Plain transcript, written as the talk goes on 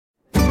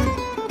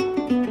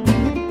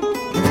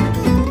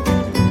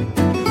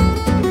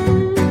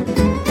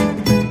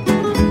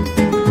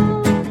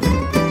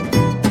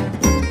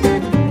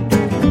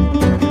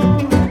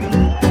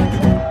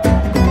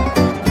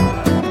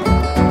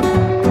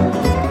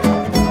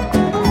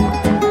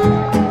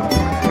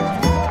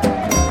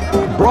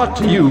brought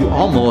to you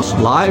almost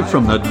live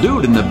from the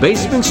Dude in the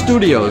Basement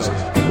studios.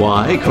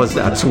 Why? Because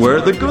that's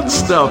where the good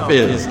stuff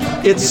is.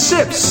 It's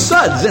Sips,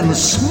 Suds, and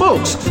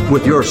Smokes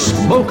with your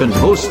smoking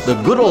host, the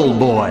good old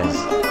boys.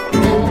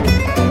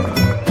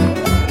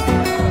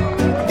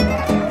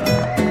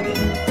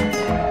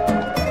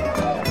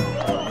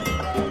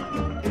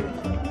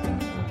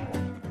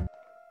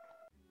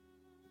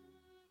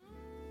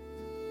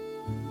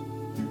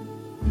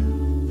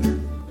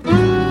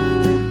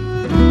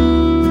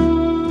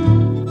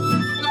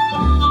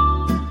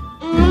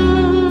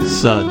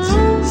 Suds,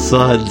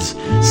 Suds,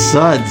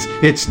 Suds.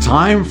 It's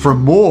time for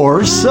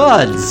more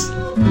Suds.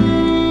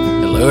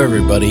 Hello,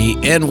 everybody,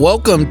 and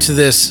welcome to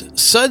this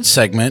Sud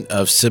segment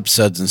of Sip,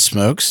 Suds, and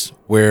Smokes,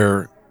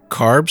 where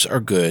carbs are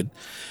good,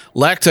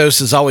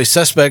 lactose is always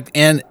suspect,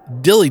 and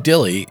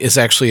dilly-dilly is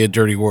actually a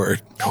dirty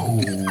word.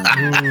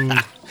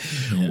 Yes,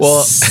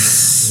 Well,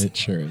 it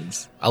sure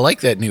is. I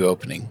like that new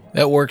opening.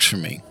 That works for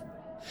me.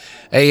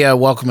 Hey,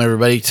 welcome,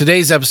 everybody.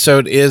 Today's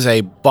episode is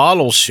a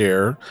bottle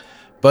share.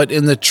 But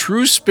in the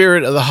true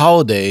spirit of the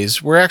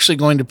holidays, we're actually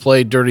going to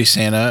play Dirty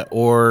Santa,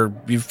 or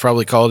you've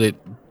probably called it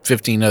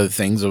 15 other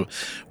things, a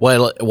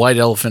white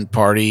elephant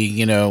party,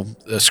 you know,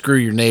 a screw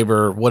your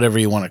neighbor, whatever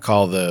you want to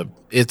call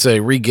it's a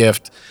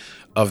regift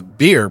of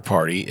beer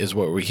party is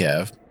what we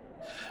have.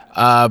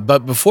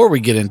 But before we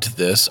get into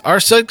this, our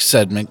Suds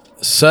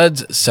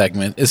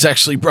segment is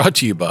actually brought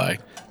to you by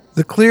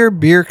the Clear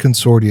Beer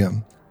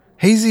Consortium.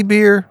 Hazy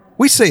beer?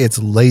 We say it's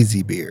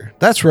lazy beer.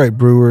 That's right,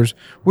 brewers.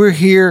 We're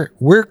here,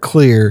 we're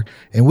clear,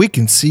 and we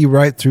can see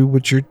right through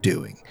what you're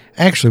doing.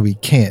 Actually, we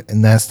can't,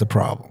 and that's the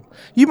problem.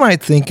 You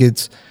might think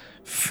it's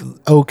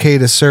okay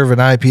to serve an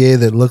IPA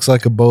that looks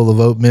like a bowl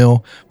of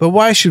oatmeal, but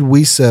why should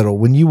we settle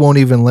when you won't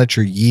even let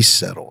your yeast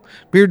settle?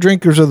 Beer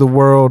drinkers of the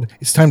world,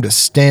 it's time to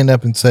stand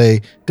up and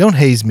say, "Don't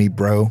haze me,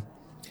 bro."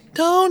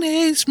 Don't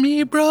haze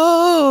me,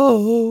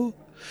 bro.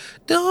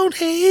 Don't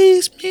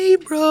haze me,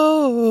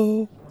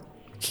 bro.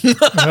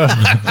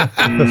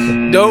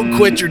 Don't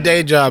quit your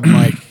day job,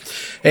 Mike.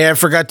 Hey, I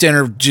forgot to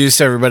introduce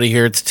everybody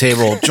here at the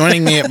table.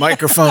 Joining me at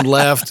microphone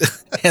left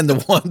and the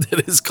one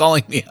that is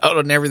calling me out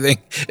on everything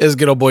is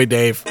good old boy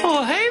Dave.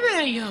 Oh, hey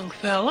there, young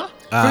fella.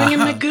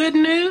 Bringing me good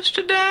news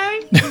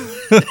today?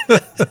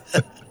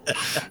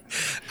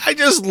 I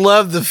just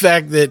love the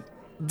fact that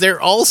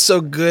they're all so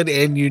good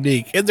and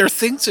unique, and they're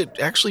things that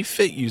actually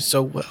fit you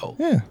so well.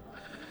 Yeah.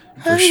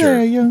 For Hey sure.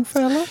 there, young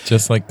fella.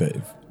 Just like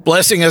Dave.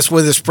 Blessing us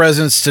with his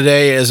presence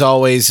today, as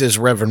always, is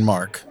Reverend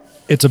Mark.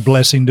 It's a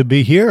blessing to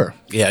be here.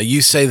 Yeah,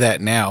 you say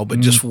that now,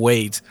 but just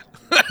wait.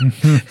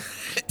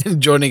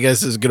 And joining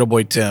us is good old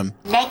boy Tim.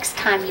 Next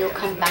time you'll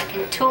come back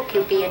and talk,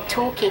 you'll be a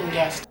talking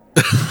guest.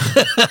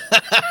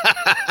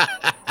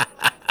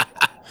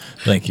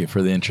 Thank you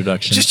for the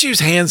introduction. Just use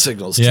hand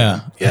signals, Tim.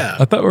 yeah. Yeah.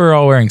 I thought we were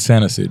all wearing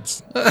Santa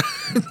suits.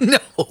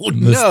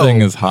 This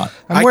thing is hot.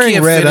 I'm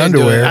wearing red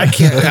underwear. I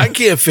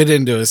can't fit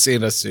into a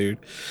Santa suit.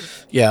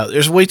 Yeah,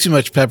 there's way too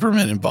much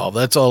peppermint involved.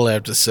 That's all I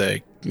have to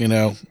say, you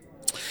know.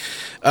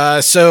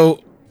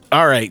 So,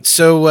 all right.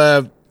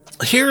 So,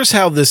 here's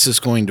how this is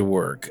going to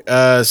work.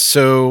 This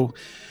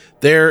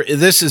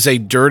is a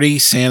Dirty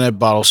Santa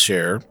bottle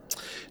share.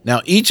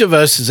 Now, each of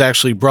us has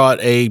actually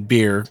brought a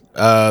beer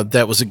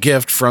that was a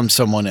gift from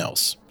someone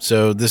else.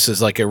 So this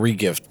is like a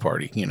regift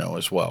party, you know,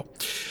 as well.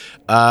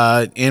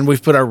 And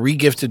we've put our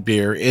regifted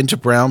beer into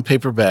brown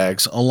paper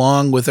bags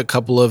along with a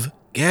couple of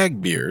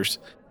gag beers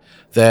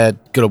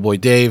that good old boy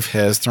Dave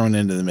has thrown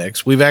into the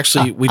mix. We've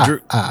actually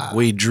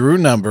we drew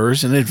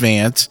numbers in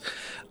advance.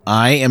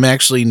 I am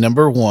actually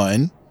number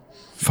one.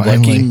 Finally.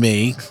 Lucky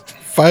me.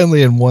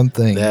 Finally, in one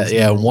thing.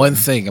 One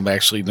thing. I'm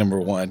actually number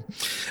one.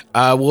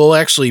 We'll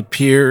actually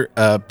pick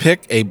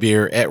a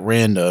beer at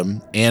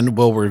random, and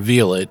we'll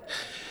reveal it.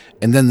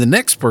 And then the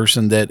next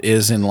person that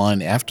is in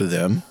line after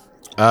them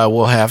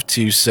will have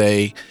to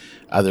say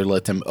either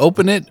let them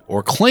open it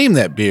or claim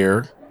that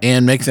beer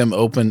and make them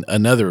open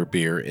another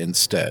beer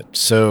instead.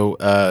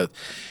 So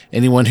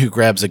anyone who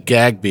grabs a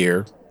gag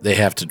beer, they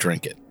have to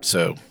drink it.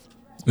 So.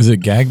 Is it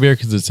gag beer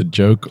because it's a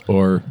joke,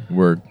 or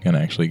we're going to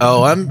actually...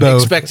 Oh, I'm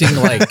expecting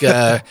like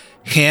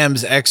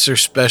Ham's extra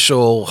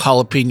special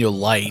jalapeno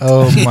light.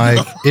 Oh,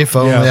 Mike, if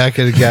only I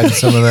could have gotten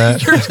some of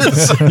that.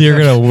 You're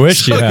going to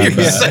wish you had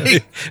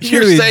that.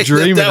 You're saying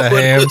dreaming of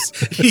Hams.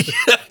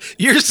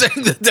 You're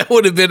saying that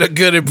would have been a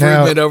good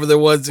improvement over the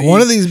ones.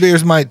 One of these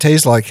beers might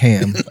taste like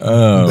ham.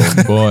 Oh,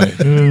 boy.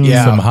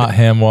 Yeah. Some hot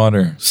ham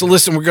water. So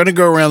listen, we're going to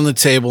go around the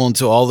table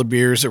until all the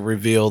beers are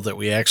revealed that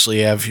we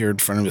actually have here in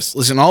front of us.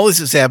 Listen, all this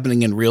is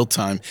happening in real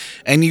time,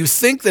 and you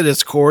think that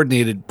it's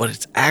coordinated, but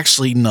it's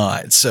actually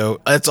not.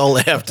 So that's all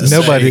I have to say.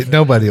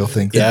 Nobody will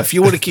think that. Yeah, if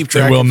you want to keep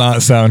track, It will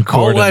not sound all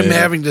coordinated. I'm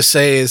having to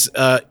say is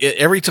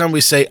every time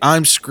we say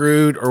I'm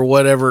screwed or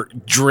whatever,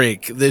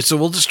 drink. So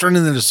we'll just turn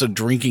into this a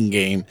drinking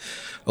game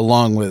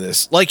along with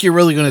this. Like you're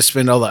really going to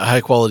spend all that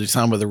high quality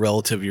time with a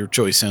relative of your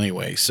choice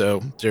anyway.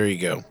 So there you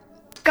go.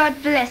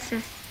 God bless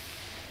us,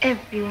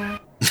 everyone.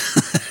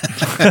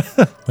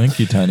 Thank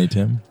you, Tiny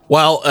Tim.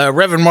 Well,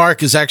 Reverend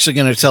Mark is actually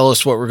going to tell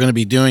us what we're going to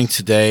be doing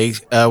today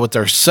with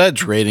our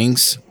Suds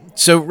ratings.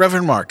 So,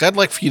 Reverend Mark, I'd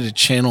like for you to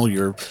channel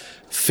your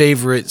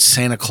favorite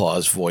Santa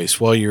Claus voice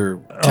while you're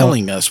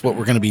telling us what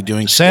we're going to be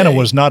doing Santa today.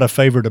 was not a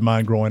favorite of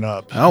mine growing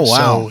up. Oh,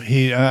 wow. So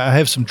I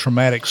have some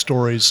traumatic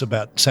stories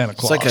about Santa It's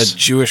Claus. like a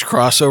Jewish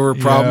crossover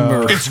problem.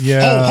 Or It's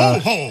Yeah. ho,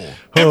 ho, ho.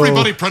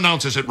 Everybody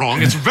pronounces it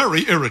wrong. It's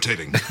very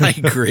irritating. I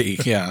agree.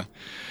 Yeah.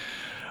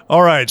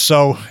 All right,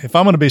 so if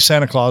I'm going to be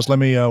Santa Claus, let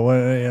me.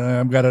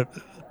 I've got to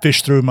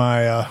fish through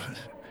my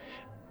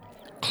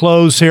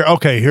clothes here.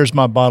 Okay, here's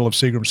my bottle of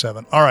Seagram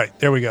 7. All right,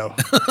 there we go.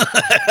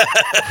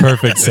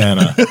 Perfect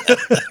Santa.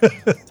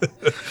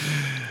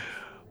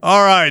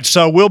 All right,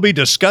 so we'll be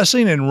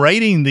discussing and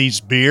rating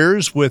these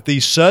beers with the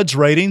Suds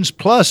ratings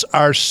plus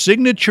our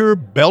signature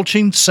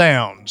belching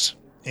sounds.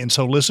 And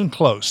so listen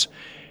close.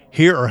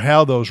 Here are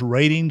how those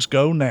ratings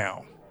go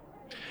now.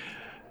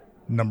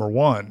 Number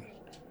 1.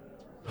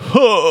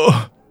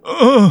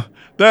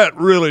 That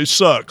really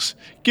sucks.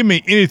 Give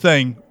me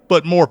anything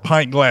but more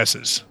pint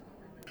glasses.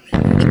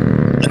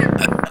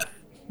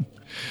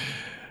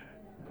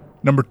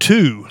 Number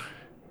 2.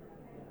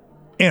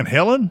 Aunt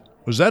Helen,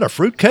 was that a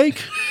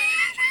fruitcake?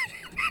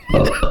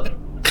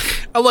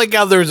 I like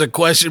how there's a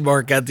question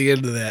mark at the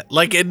end of that.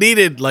 Like, it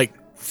needed,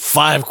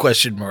 5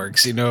 question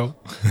marks, you know?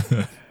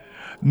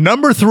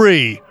 Number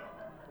 3.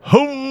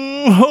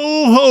 Ho,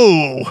 ho,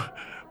 ho.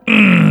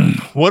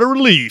 What a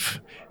relief.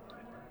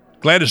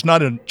 Glad it's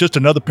not just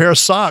another pair of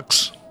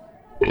socks.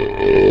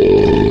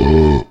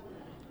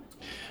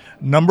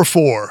 Number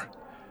 4.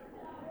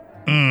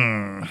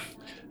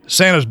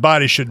 Santa's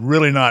body should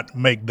really not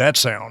make that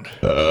sound.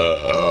 It's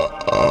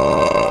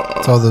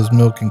all those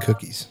milk and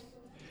cookies.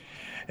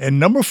 And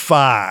number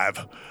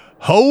 5.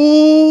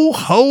 Ho,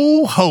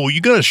 ho, ho.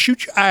 You got to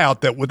shoot your eye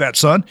out with that,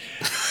 son.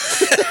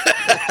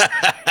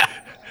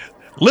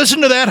 Listen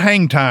to that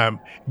hang time.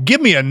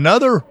 Give me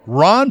another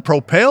Ron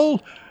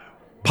Propel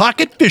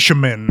Pocket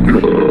Fisherman.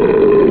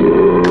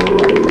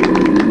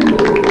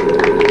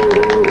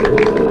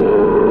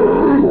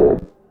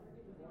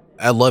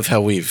 I love how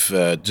we've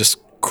just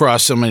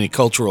crossed so many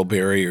cultural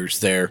barriers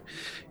there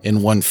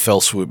in one fell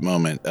swoop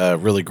moment.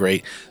 Really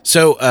great.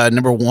 So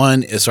number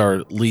 1 is our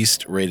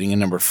least rating, and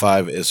number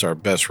 5 is our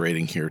best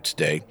rating here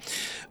today.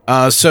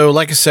 So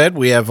like I said,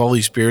 we have all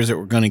these beers that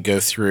we're going to go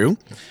through,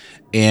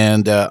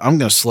 and I'm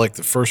going to select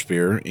the first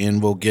beer,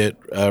 and we'll get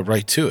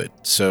right to it.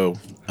 So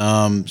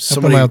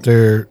somebody out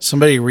there,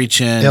 somebody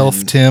reach in.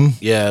 Elf Tim.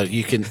 Yeah,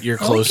 you can. You're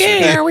closer.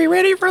 Okay, are we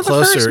ready for the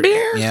first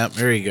beer? Yeah,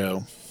 there you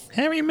go.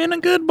 Have you been a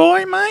good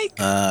boy, Mike?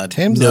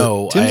 Tim's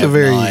no, I Tim's a have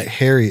very not.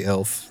 hairy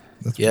elf.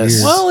 That's Yes.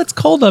 weird. Well, it's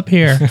cold up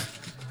here.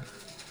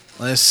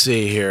 Let's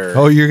see here.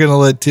 Oh, you're gonna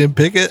let Tim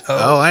pick it?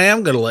 Oh, I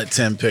am going to let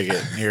Tim pick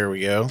it. Here we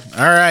go.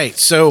 All right.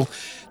 So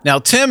now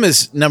Tim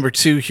is number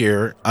 2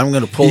 here. I'm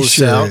going to pull he this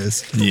sure out.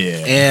 is.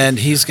 Yeah. And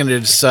he's going to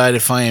decide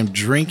if I am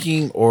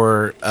drinking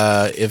or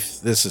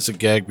if this is a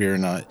gag beer or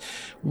not.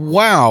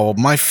 Wow,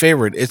 my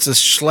favorite. It's a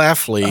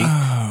Schlafly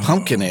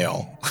pumpkin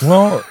ale.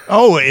 Well,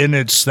 Oh, and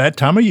it's that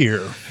time of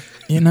year.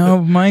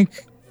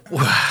 Mike,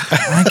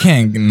 I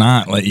can't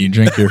not let you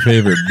drink your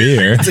favorite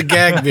beer. It's a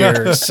gag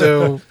beer.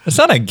 So It's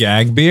not a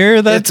gag beer.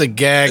 it's a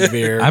gag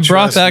beer. I brought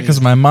Trust that me.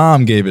 because my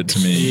mom gave it to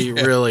me.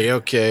 Really?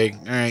 Okay.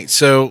 All right.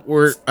 So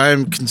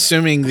I'm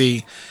consuming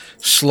the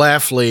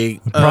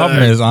Schlafly. The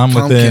problem is I'm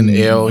pumpkin within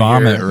ale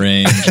vomit here.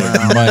 range.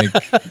 Mike,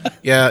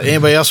 Yeah.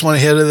 Anybody else want a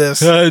hit of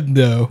this?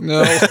 No.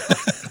 No.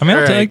 I mean,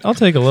 All right. I'll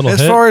take a little As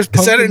hit. far as Is that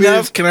pumpkin enough?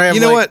 beers, Can I have,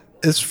 you know like- what?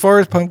 As far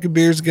as pumpkin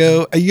beers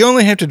go, you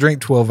only have to drink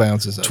 12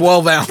 ounces of it.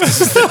 12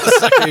 ounces.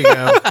 There you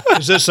go.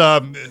 Is this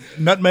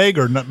nutmeg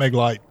or nutmeg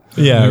light?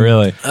 Yeah,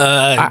 really.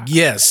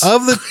 Yes.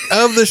 Of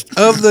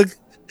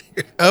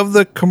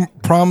the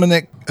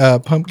prominent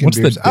pumpkin What's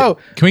the beers.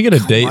 can we get a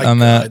date My on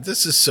God, that?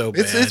 this is so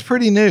bad. It's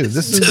pretty new.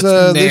 This is Just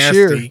this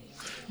year. nasty.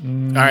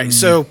 All right.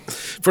 So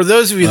for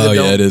those of you that Oh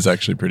don't, yeah, it is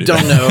actually pretty.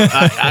 don't bad. know,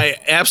 I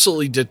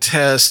absolutely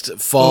detest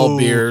fall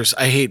beers.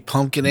 I hate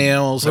pumpkin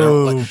ales.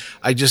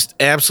 I just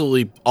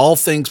absolutely all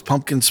things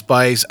pumpkin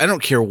spice. I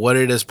don't care what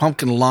it is,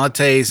 pumpkin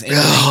lattes.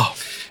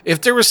 Anything.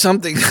 If there was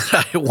something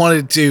that I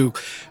wanted to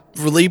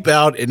leap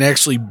out and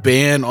actually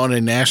ban on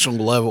a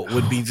national level, it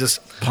would be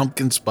just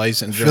pumpkin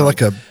spice and I feel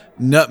like a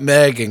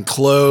nutmeg and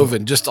clove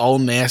and just all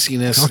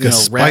nastiness. like you a know,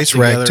 spice wrapped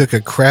rack together. took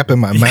a crap in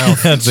my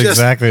mouth. That's Just-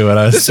 exactly what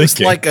I was This is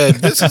thinking.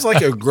 this is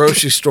like a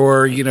grocery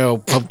store,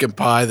 pumpkin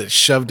pie that's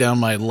shoved down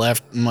my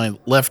left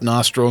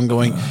nostril and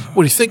going,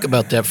 what do you think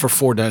about that for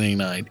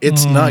 $4.99?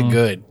 It's not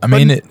good. I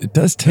mean, it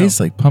does taste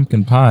like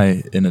pumpkin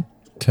pie in a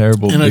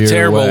terrible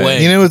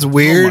way. You know, it's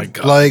weird.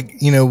 God. Like,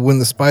 when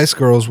the Spice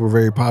Girls were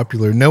very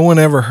popular, no one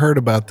ever heard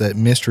about that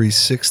mystery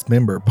 6th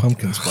member,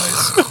 Pumpkin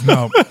Spice.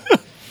 No.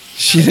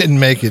 She didn't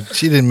make it.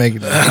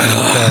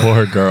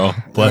 Poor girl.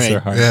 Bless Right. her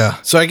heart. Yeah.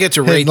 So I get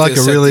to Had rate like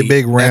this a really at the,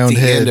 big round at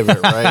the head. end of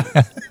it,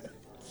 right?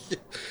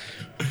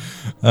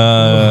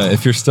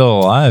 If you're still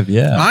alive,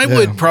 yeah. I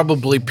would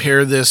probably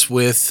pair this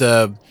with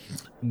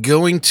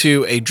going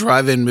to a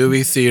drive-in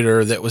movie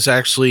theater that was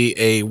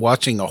actually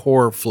watching a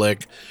horror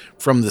flick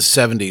from the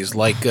 70s,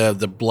 like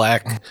the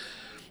Black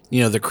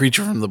the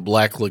creature from the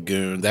Black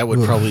Lagoon. That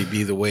would probably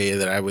be the way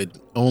that I would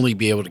only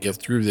be able to get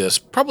through this.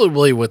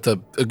 Probably with a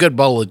good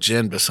bottle of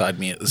gin beside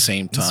me at the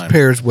same This time.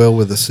 pairs well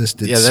with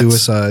assisted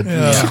suicide.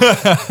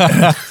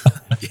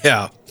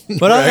 Yeah.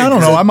 But I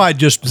don't know. I might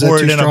just that pour it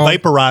too in strong? a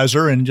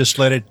vaporizer and just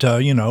let it,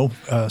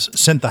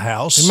 scent the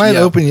house. It might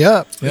open you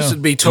up. This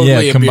would be totally a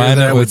beer combine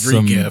that I it would with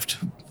some re-gift.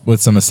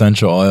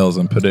 essential oils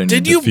and put it in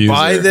Did your you diffuser.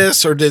 buy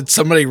this, or did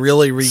somebody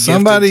really re-gift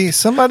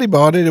Somebody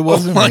bought it. It it?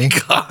 wasn't Oh my me.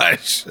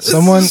 gosh! This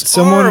Someone is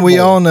we horrible.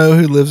 all know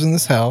who lives in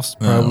this house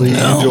probably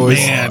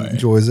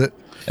enjoys it.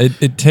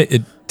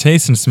 It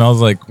tastes and smells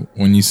like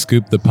when you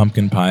scoop the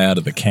pumpkin pie out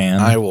of the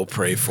can. I will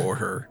pray for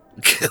her.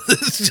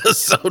 This is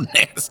just so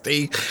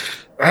nasty.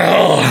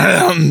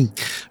 Oh,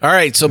 all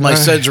right, so my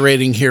suds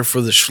rating here for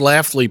the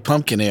Schlafly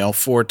Pumpkin Ale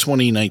for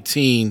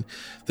 2019.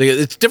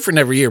 It's different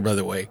every year, by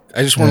the way.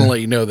 I just want to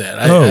let you know that.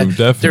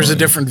 Definitely. There's a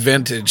different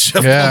vintage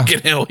of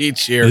pumpkin ale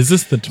each year. Is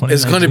this the 2019?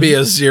 It's going to be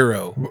a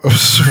 0.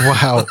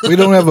 Wow, we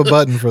don't have a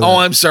button for that. Oh,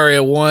 I'm sorry,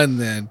 a 1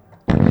 then.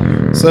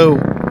 So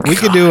we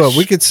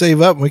could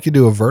save up and we could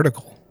do a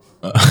vertical.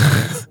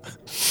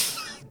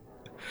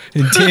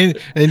 In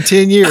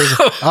 10 years,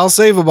 I'll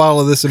save a bottle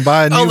of this and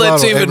buy a new Oh, bottle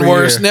that's even every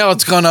worse. year. Now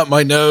it's gone up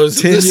my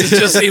nose. 10 This is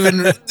years. just even.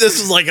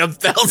 This is like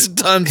 1,000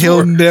 tons. He'll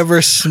worse.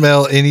 never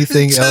smell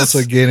anything Just- else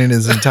again in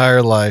his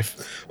entire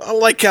life. I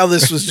like how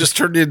this was just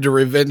turned into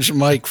Revenge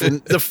Mike from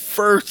the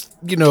first,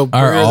 beer Are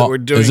that all- we're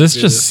doing. is this to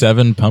just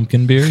 7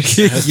 pumpkin beers?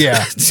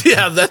 Yeah,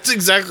 Yeah, that's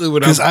exactly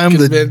what I'm because I'm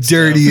the convinced of.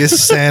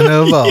 dirtiest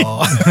Santa of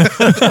all.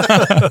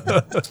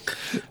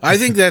 I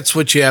think that's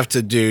what you have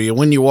to do.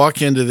 When you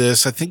walk into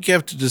this, I think you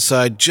have to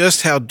decide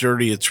just how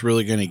dirty it's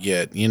really going to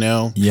get,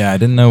 Yeah, I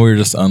didn't know we were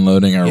just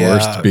unloading our Yeah.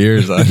 worst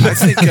beers. I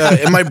think,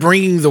 am I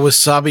bringing the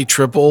wasabi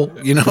triple,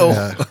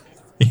 Yeah,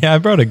 I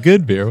brought a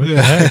good beer. What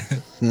the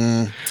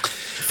heck?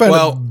 Find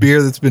Well- a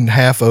beer that's been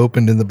half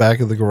opened in the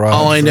back of the garage.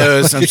 All I for know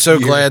is like I'm so a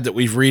year. glad that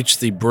we've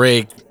reached the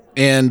break,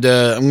 and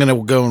I'm going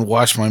to go and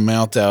wash my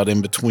mouth out in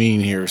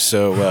between here.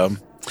 So,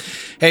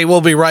 hey,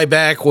 we'll be right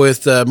back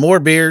with more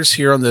beers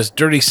here on this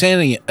Dirty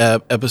Santa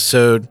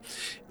episode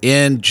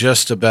in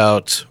just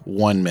about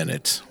 1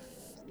 minute.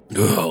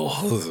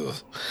 Oh,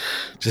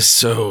 just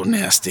so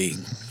nasty.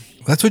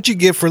 That's what you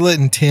get for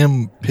letting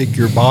Tim pick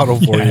your bottle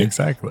for Yeah, you.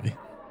 exactly.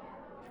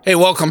 Hey,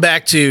 welcome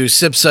back to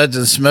Sip Suds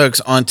and Smokes.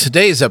 On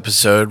today's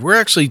episode, we're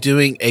actually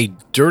doing a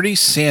Dirty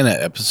Santa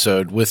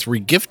episode with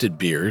regifted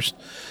beers.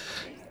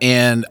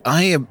 And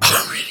I am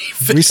already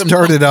victim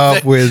started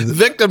off with-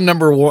 victim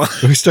number 1.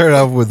 We started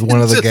off with one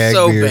of the Just gag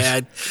so beers.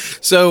 bad.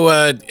 So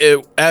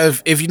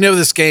if you know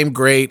this game,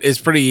 great. It's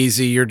pretty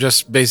easy. You're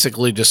just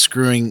basically just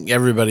screwing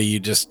everybody. You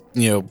just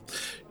you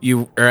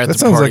are at That the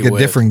sounds party like a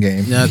with. different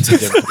game. No, it's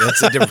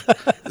a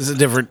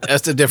different.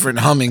 That's a different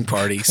humming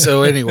party.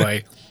 So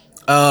anyway,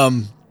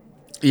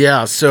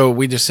 yeah. So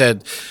we just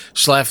had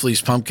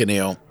Schlafly's Pumpkin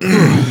Ale.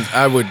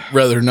 I would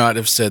rather not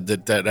have said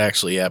that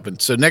actually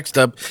happened. So next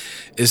up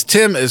is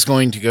Tim is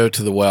going to go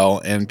to the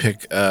well and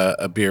pick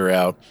a beer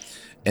out,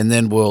 and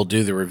then we'll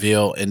do the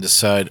reveal and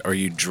decide: are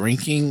you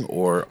drinking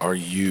or are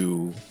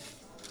you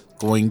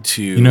going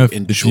to if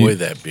enjoy you-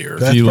 that beer?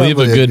 If you leave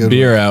a probably a good good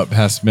beer one. out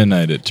past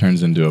midnight, it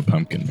turns into a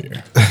pumpkin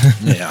beer.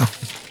 Yeah.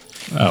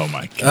 Oh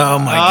my god! Oh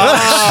my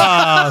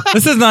gosh.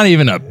 This is not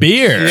even a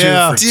beer.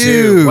 Yeah.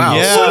 Dude. Wow.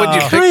 Yeah. So what'd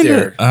you pick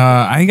there?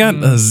 I got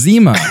a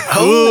Zima.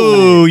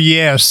 Oh,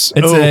 yes.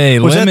 It's a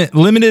was that-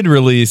 limited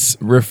release,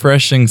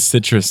 refreshing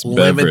citrus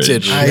Limited beverage.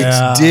 release.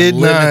 I did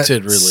not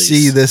Limited release.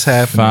 see this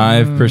happen.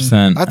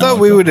 5%. I thought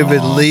we would have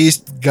at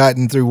least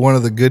gotten through one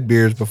of the good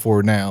beers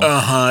before now.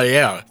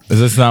 Yeah. Is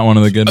this not one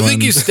of the good I ones?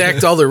 think you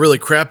stacked all the really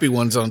crappy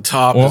ones on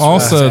top. Well, is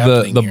what's also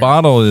happening the here.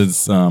 bottle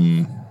is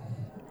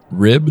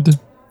ribbed.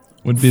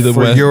 Would be the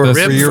For best. your Rib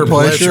for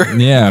pleasure. pleasure.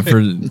 Yeah,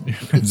 for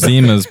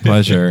Zima's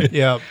pleasure.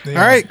 Yeah. All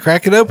right,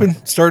 crack it open.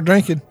 Start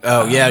drinking.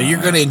 Oh yeah,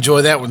 you're going to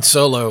enjoy that one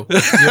solo.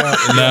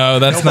 No,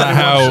 that's not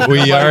how we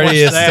Nobody already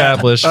wants that.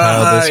 established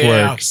how this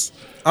Yeah. works.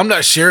 I'm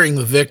not sharing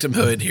the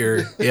victimhood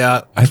here.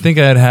 Yeah. I think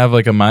I'd have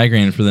like a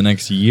migraine for the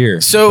next year.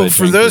 So, if I for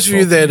drank those this of you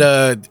whole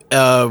that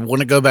thing.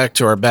 want to go back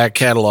to our back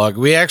catalog,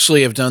 we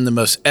actually have done the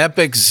most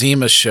epic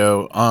Zima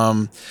show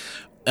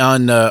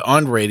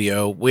on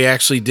radio. We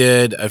actually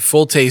did a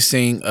full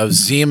tasting of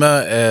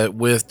Zima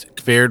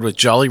paired with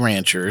Jolly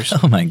Ranchers,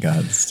 Oh my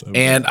god! So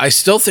and I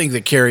still think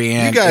that Carrie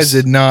Ann. You guys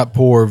is- did not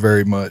pour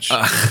very much.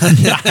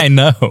 I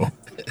know.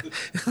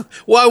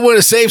 Well, I want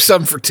to save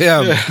some for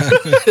Tim.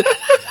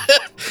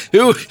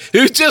 who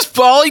just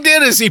all he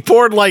did is he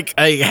poured like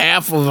a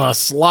half of a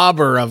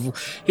slobber of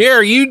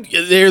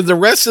the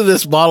rest of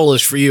this bottle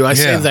is for you. I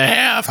saved the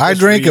half. I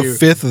just drank for a you.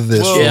 fifth of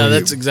this. Yeah, for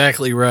that's you.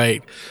 exactly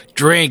right.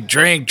 Drink.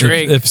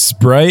 If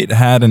Sprite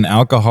had an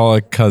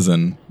alcoholic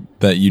cousin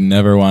that you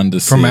never wanted to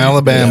see From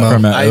Alabama.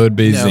 it would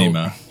be no.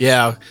 Zima.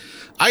 Yeah,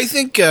 I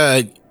think.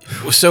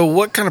 So,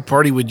 what kind of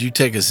party would you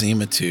take a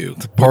Zima to?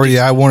 party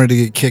I wanted to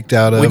get kicked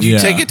out of. Would you Yeah.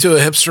 take it to a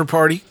hipster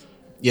party?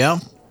 Yeah.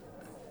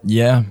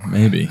 Yeah,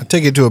 maybe.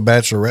 Take it to a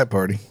bachelorette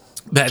party.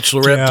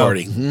 Bachelorette Yeah.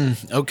 party.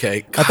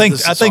 Okay. God, I think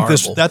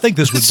this would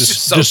This is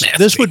so this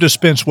nasty. would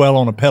dispense well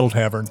on a pedal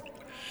tavern.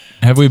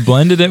 Have we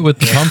blended it with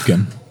the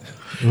pumpkin?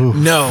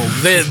 No,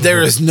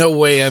 there is no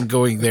way I'm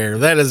going there.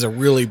 That is a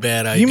really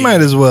bad idea. You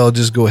might as well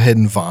just go ahead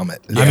and vomit.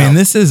 I mean,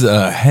 this is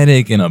a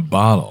headache in a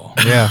bottle.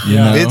 Yeah, You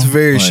know? it's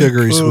very Like,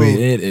 sugary sweet.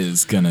 It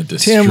is gonna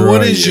destroy Tim,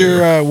 what is you.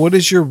 your what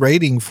is your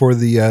rating for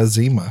the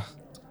Zima?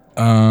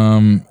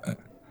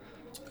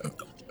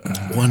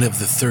 one of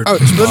the third. Oh,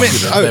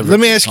 let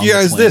me ask you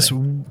guys this: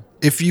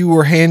 if you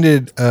were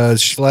handed a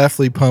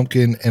Schlafly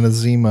pumpkin and a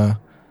Zima,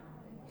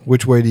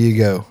 which way do you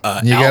go?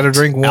 You got to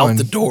drink one. Out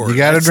the door. You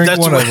got to drink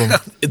one of them.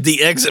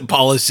 The exit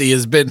policy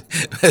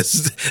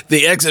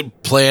the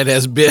exit plan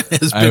has been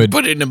would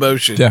put into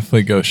motion.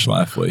 Definitely go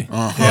Schlafly.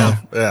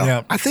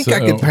 Yeah. I think I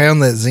could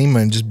pound that Zima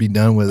and just be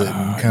done with it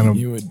and kind of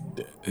You would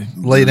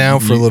lay down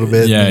for a little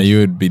bit. Yeah, you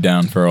would be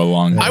down for a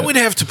long bit. I would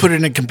have to put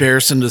it in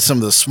comparison to some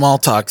of the small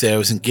talk that I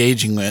was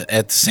engaging with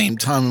at the same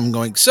time. I'm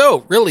going,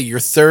 so really your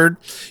third,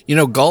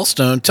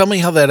 gallstone, tell me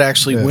how that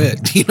actually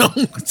went.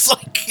 It's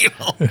like,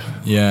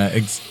 Yeah.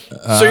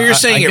 So you're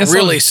saying I it guess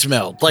really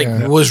smelled like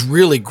was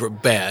really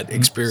bad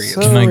experience.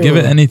 Can I give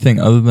it anything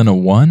other than a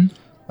 1?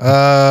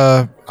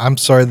 I'm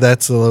sorry,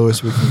 that's the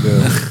lowest we can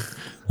go.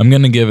 I'm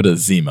going to give it a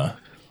Zima.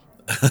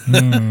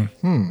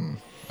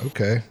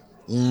 Okay.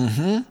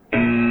 Yeah.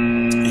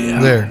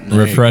 There.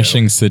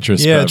 Refreshing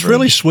citrus Yeah, it's beverage.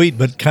 really sweet,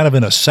 but kind of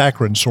in a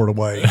saccharine sort of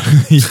way.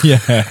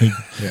 yeah.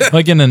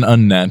 Like in an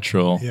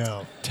unnatural,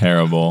 Yeah.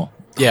 terrible.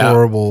 Yeah.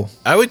 Horrible.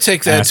 I would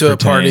take that to a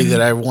party Aspartame.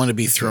 that I want to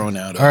be thrown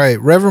out of. All right,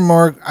 Reverend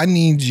Mark, I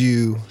need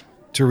you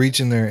to reach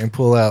in there and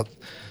pull out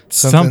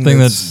Something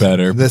that's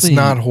better, That's please.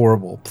 not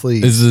horrible,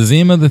 please. Is the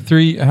Zima the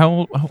 3?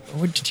 How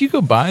did you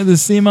go buy the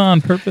Zima on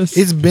purpose?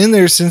 It's been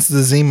there since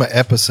the Zima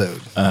episode.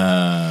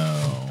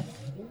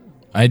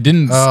 I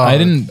didn't do I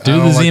the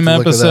don't like Zima the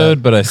look of episode,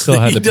 that. but I still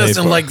had He to pay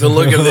doesn't for like it. the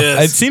look of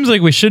this. It seems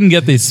like we shouldn't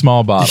get these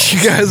small bottles.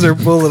 You guys are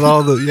pulling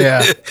all the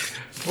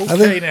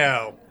Okay,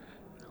 now.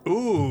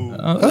 Ooh.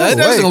 That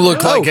doesn't wait.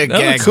 look like a that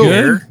gag looks good.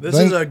 beer. This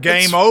is a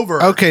game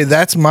over. Okay,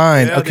 that's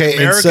mine. Yeah, okay, the and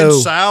American so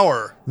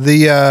sour.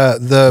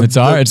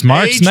 It's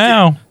Mark's aged-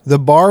 now. the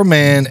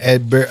barman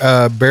at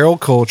Barrel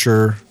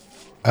Culture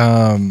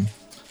gave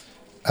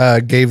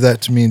that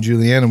to me and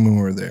Juliana when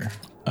we were there.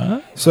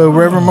 So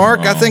Reverend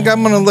Mark, I think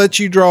I'm going to let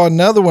you draw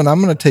another one. I'm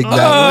going to take that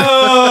one.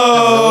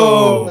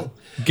 Oh,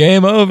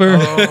 game over.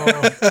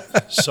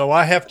 So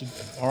I have to.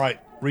 All right,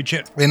 reach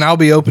in And I'll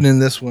be opening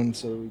this one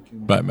so we can.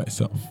 By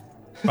myself.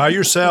 by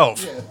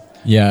yourself.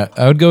 Yeah,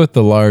 I would go with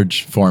the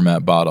large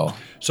format bottle.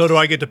 So do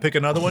I get to pick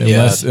another one?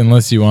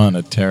 Unless you want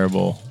a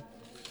terrible.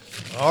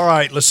 All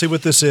right, let's see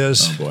what this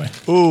is. Oh boy.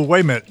 Ooh,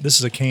 wait a minute. This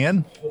is a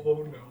can?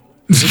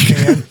 This is a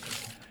can.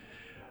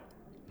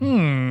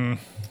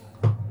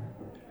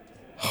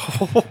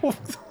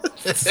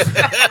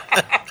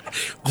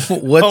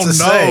 What Oh, to no.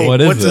 say?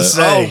 What is What to it?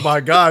 say? Oh my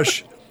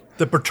gosh.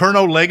 The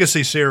Paterno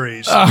Legacy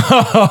series.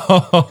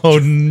 Oh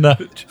no!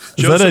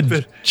 Is that a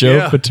Joseph- Joe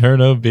yeah.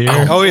 Paterno beer?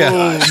 Oh, yeah.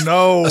 Oh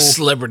no. A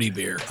celebrity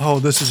beer. Oh,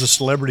 this is a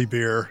celebrity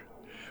beer.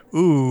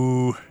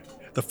 Ooh.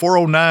 The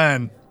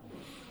 409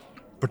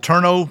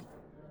 Paterno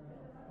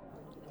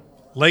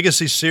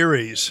Legacy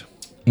series.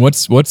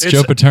 What's It's-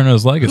 Joe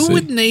Paterno's legacy? Who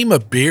would name a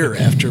beer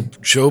after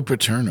Joe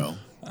Paterno?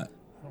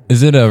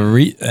 Is it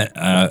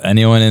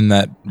anyone in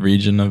that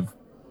region of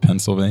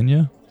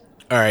Pennsylvania?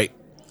 All right.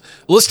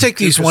 Let's take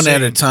these one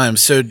at a same. time.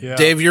 So,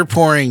 Dave, you're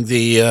pouring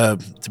the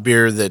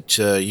beer that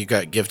you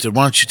got gifted.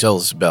 Why don't you tell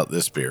us about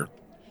this beer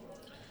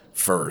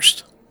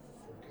first?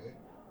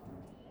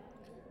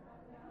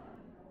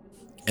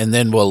 And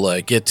then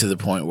we'll get to the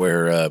point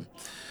where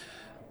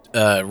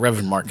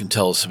Reverend Mark can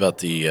tell us about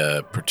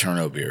the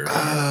Paterno beer.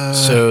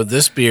 So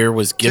this beer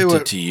was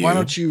gifted to you. Why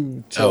don't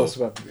you tell us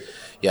about the beer?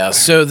 Yeah,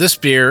 so this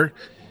beer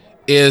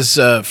is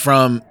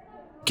from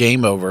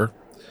Game Over.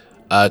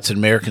 It's an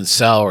American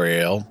sour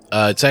ale.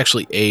 It's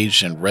actually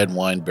aged in red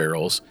wine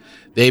barrels.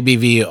 The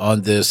ABV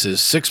on this is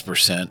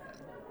 6%.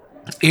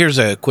 Here's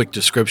a quick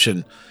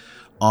description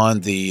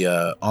on the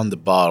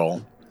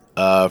bottle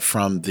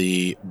from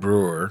the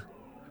brewer.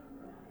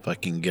 If I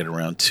can get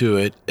around to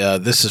it.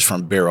 This is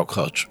from Barrel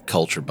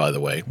Culture, by the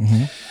way.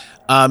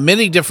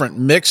 Many different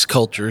mixed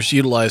cultures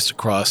utilized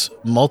across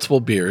multiple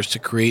beers to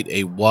create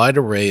a wide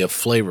array of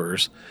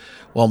flavors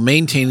while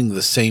maintaining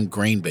the same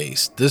grain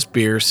base. This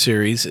beer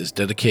series is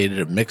dedicated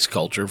to mixed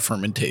culture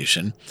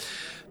fermentation.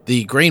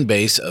 The grain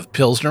base of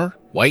Pilsner,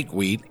 white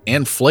wheat,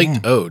 and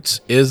flaked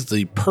oats is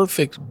the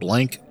perfect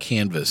blank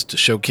canvas to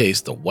showcase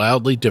the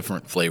wildly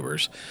different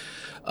flavors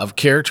of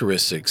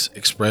characteristics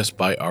expressed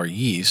by our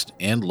yeast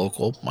and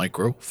local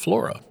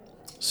microflora.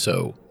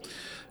 So,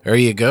 there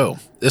you go.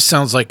 This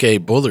sounds like a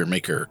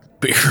Boilermaker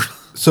beer.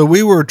 So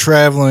we were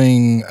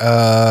traveling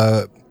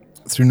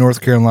through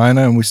North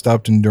Carolina and we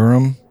stopped in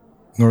Durham,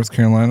 North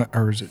Carolina,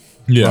 or is it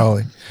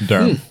Raleigh?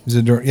 Durham. Is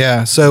it Durham?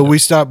 Yeah. So we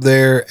stopped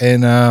there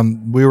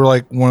and we were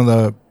like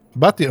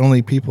about the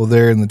only people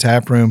there in the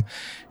tap room,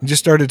 and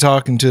just started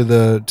talking to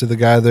the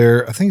guy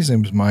there. I think his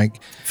name was Mike.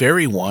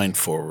 Very wine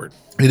forward.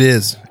 It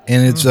is,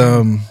 and it's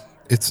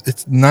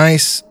It's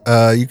nice.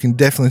 You can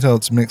definitely tell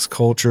it's mixed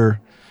culture,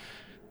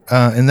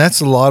 and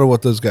that's a lot of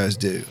what those guys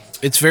do.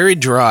 It's very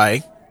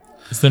dry.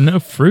 Is there no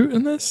fruit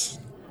in this?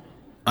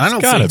 I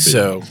don't gotta think be,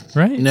 so.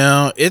 right?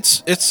 No,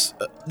 it's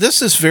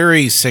this is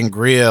very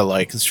sangria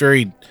like. It's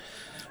very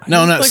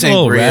no, not like a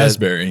little sangria.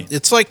 raspberry.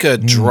 It's like a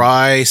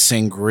dry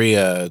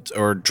sangria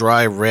or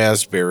dry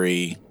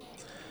raspberry.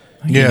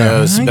 Yeah,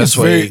 know, it's the best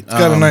way. It's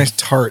got a nice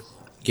tart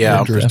Yeah,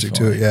 characteristic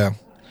to it. Yeah,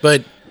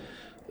 but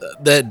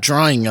that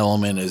drying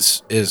element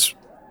is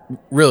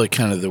really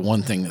kind of the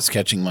one thing that's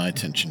catching my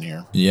attention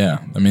here. Yeah,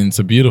 I mean it's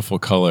a beautiful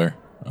color.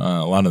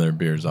 A lot of their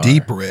beers are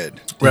deep red.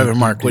 Reverend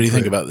Mark, what do you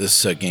think red. about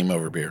this Game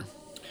Over beer?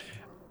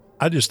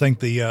 I just think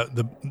the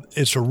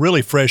it's a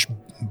really fresh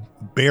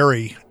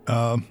berry.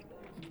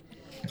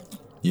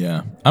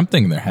 Yeah, I'm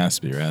thinking there has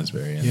to be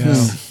raspberry in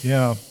this.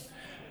 Yeah.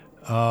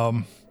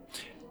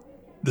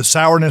 The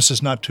sourness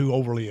is not too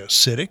overly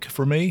acidic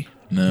for me.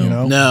 No, You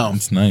know? No.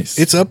 it's nice.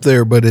 It's up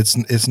there, but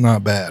it's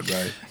not bad,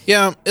 right?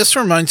 Yeah, this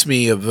reminds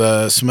me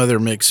of some other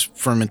mixed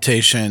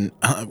fermentation.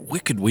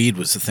 Wicked Weed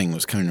was the thing that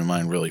was coming to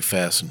mind really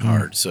fast and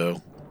hard.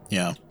 So,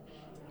 yeah.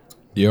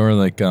 You're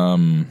like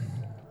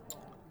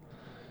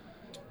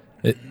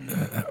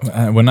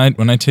when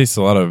I taste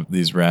a lot of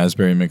these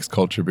raspberry mixed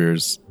culture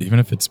beers, even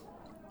if it's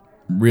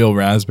real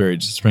raspberry, it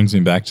just brings me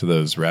back to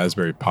those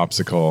raspberry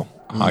popsicle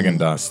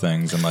Haagen-Dazs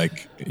things, and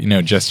like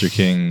Jester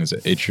King's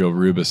atrial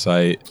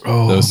rubicite,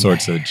 those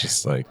sorts of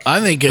just like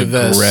I think if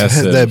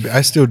aggressive.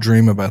 I still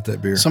dream about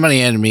that beer. somebody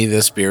handed me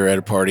this beer at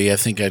a party, I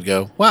think I'd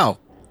go, wow,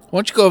 why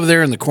don't you go over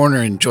there in the corner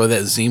and enjoy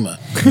that Zima?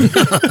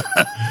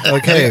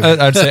 Like, hey,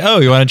 I'd say, oh,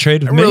 you want to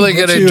trade with I'm me? really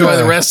going to you, enjoy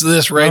the rest of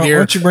this right why here.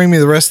 don't you bring me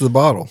the rest of the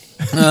bottle?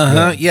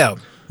 Yeah.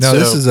 No, So,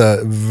 this is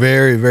a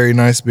very, very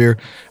nice beer.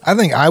 I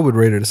think I would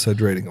rate it a Sudge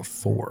rating of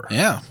 4.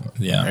 Yeah.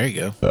 Yeah. There you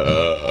go.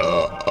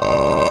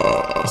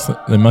 So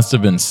they must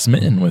have been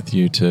smitten with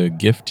you to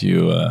gift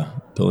you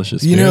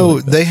delicious You beer know,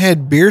 like that. they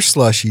had beer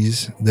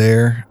slushies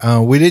there.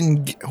 We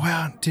didn't,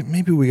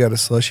 maybe we got a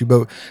slushie,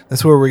 but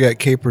that's where we got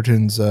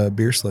Caperton's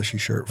beer slushie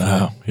shirt from.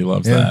 Oh, he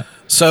loves Yeah. that.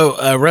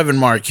 So, Reverend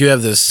Mark, you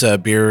have this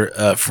beer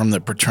from the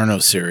Paterno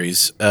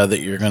series that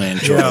you're going to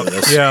enjoy with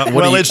us. Yeah, What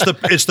well, do you-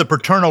 it's the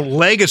Paterno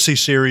Legacy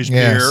Series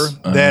Yes.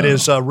 beer that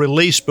is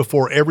released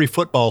before every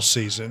football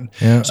season.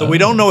 Yeah. So we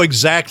don't know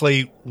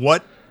exactly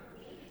what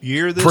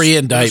year this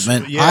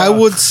Pre-indictment. this- yeah. I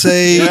would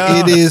say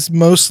Yeah. it is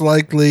most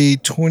likely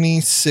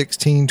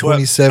 2016, Well,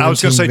 2017. I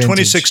was going to say vintage.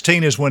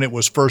 2016 is when it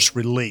was first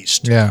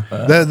released. Yeah,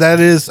 that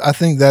is. I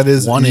think that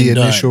is One the and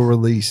done. initial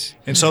release.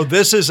 And so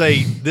this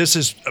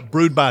is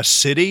brewed by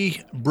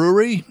City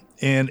Brewery,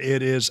 and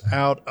it is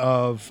out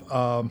of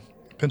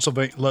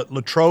Pennsylvania,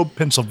 Latrobe,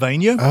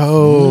 Pennsylvania.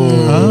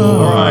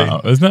 Oh, All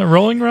right. Oh, isn't that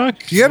Rolling Rock?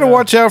 you got to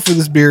watch out for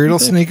this beer. It'll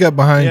sneak up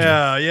behind you.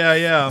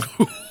 Yeah.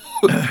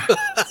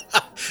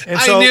 And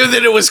I knew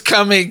that it was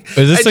coming.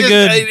 Is this a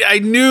good- I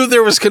knew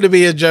there was going to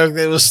be a joke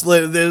that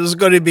was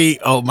going to be,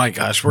 oh my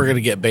gosh, we're going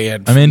to get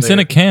banned. I mean, it's from in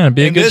a there. can. It'd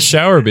be a And good this-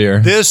 shower beer.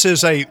 This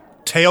is a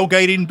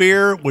tailgating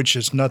beer, which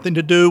has nothing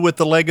to do with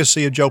the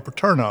legacy of Joe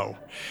Paterno.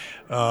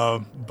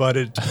 But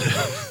it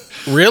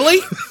Really?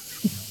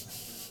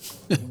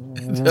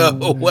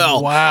 Oh,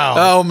 well. Wow.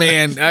 Oh,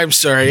 man. I'm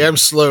sorry. I'm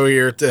slow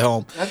here at the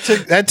helm.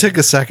 That took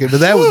a second, but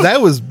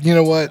that was you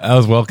know what? That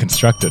was well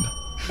constructed.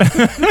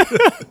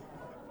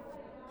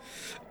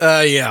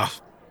 Yeah.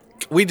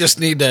 We just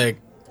need to.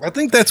 I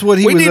think that's what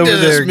he We was need over to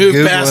there just move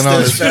Googling past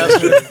on this his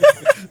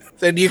faster.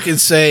 Then you can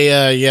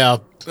say, yeah.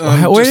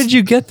 Where did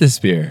you get this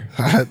beer?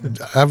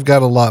 I've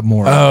got a lot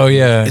more. Oh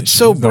yeah, It's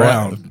so The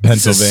brown. one-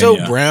 This is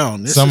Pennsylvania. so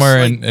brown. This is Somewhere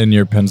like- in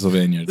your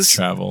Pennsylvania This-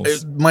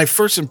 travels. My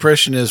first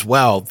impression is,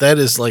 wow, that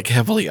is like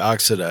heavily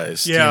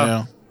oxidized. Yeah. You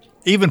know?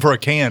 even for a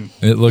can.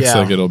 It looks yeah.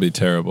 like it'll be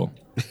terrible.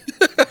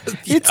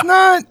 It's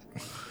not.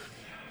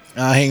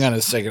 Hang on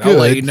a second. Good.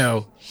 I'll let you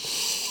know.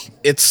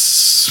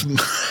 It's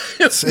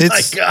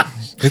my God.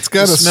 It's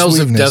got It a smells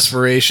of sweetness.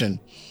 desperation.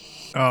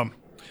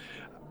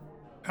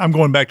 I'm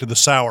going back to the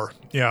sour.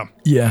 Yeah.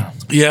 Yeah,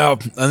 Yeah,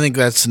 I think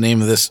that's the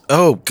name of this.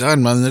 Oh God,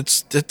 man,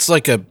 it's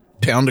like a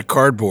pound of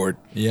cardboard.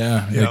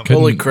 yeah. Yeah. It couldn't-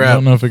 Holy crap. I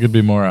don't know if it could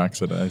be more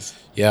oxidized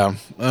Yeah,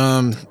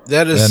 that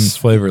and is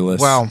flavorless.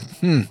 wow.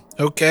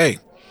 Okay.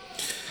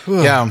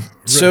 Yeah.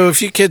 So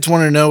if you kids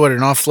want to know what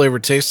an off flavor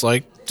tastes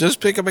like, just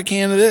pick up a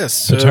can of this.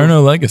 So,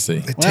 Paterno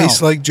Legacy. It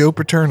tastes like Joe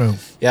Paterno.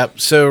 Yep.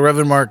 So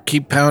Reverend Mark,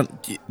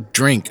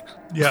 drink.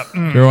 Yeah.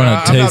 You wanna I'm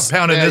not taste-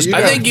 pounding this.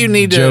 I think you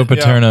need to. Joe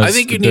Paterno's I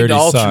think you need dirty to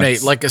alternate,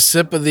 socks. like a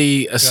sip of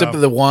the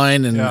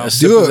wine and Yeah. a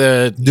sip Do of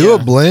the a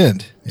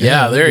blend.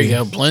 Yeah, there you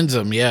go. Blends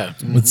them. Yeah.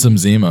 with some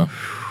Zima,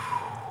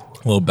 a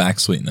little back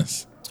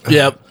sweetness.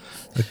 Yep.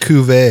 A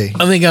cuvee.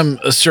 I think I'm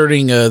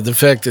asserting the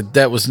fact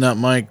that was not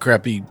my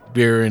crappy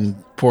beer and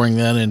pouring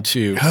that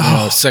into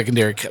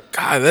secondary.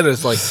 God, that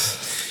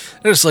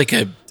is like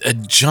a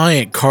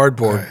giant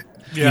cardboard.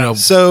 Yeah. You know,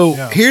 So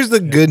here's the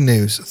good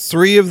news: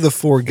 3 of the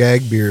 4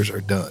 gag beers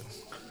are done.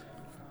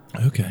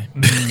 Okay,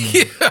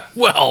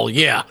 well,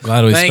 yeah.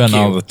 glad we Thank spent you.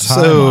 all the time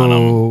on them.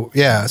 So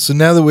yeah, so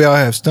now that we all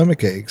have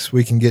stomach aches,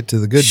 we can get to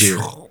the good beer.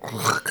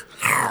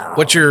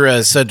 What's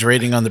your suds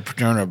rating on the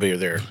Paterno beer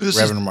there,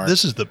 Reverend Mark?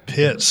 This is the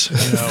pits.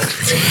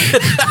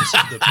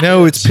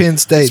 No, it's Penn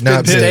State,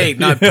 not Penn Pitt. State,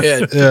 not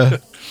Pitt. Yeah.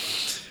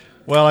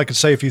 Well, I could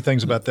say a few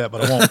things about that,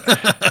 but I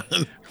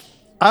won't.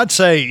 I'd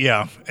say,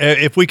 yeah,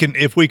 if we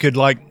could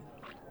like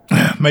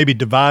maybe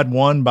divide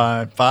 1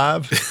 by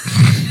 5.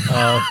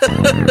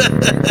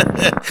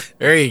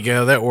 There you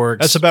go. That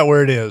works. That's about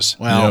where it is.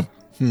 Wow.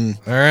 Yep.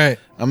 All right.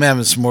 I'm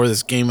having some more of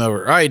this game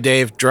over. All right,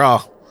 Dave,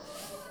 draw.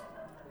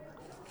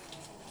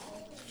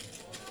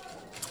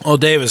 Oh,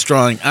 Dave is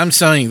drawing. I'm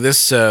saying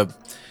this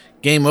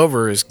game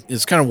over is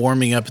kind of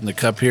warming up in the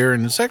cup here,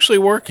 and it's actually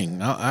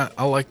working.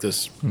 I like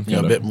this a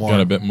bit more.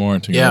 Got a bit more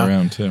to go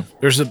around, too.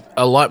 There's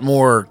a lot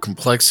more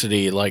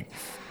complexity, like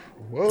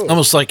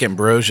almost like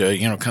ambrosia,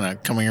 kind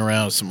of coming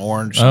around with some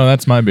orange. Oh,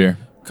 that's my beer.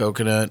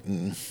 Coconut.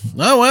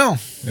 Oh, well.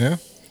 Yeah.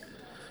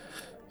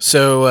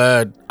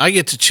 So I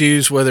get to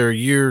choose whether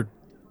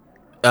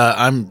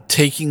I'm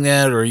taking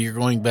that or you're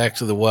going back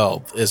to the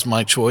well is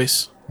my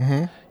choice.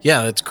 Mm-hmm.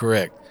 Yeah, that's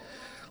correct.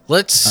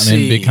 Let's see.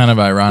 It'd be kind of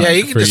ironic. Yeah,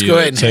 you can for just you go to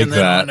ahead and take hand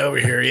that on over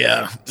here.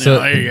 Yeah. So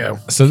there you go.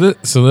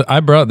 So I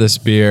brought this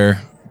beer,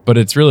 but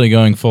it's really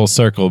going full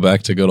circle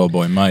back to good old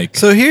boy Mike.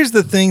 So here's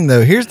the thing,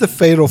 though. Here's the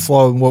fatal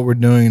flaw in what we're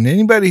doing. And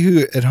anybody who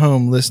at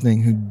home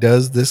listening who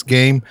does this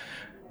game,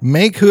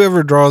 make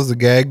whoever draws the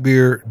gag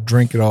beer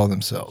drink it all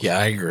themselves. Yeah,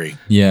 I agree.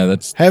 Yeah,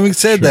 that's Having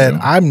said true. that,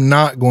 I'm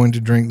not going to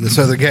drink this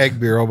other gag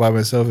beer all by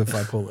myself if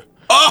I pull it.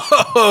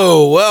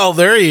 Oh, well,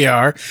 there you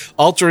are.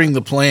 Altering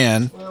the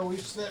plan. Well,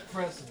 we've set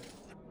precedent.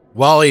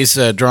 While he's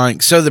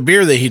drawing. So the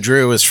beer that he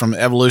drew is from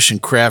Evolution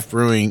Craft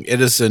Brewing. It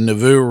is a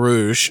Nouveau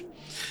Rouge.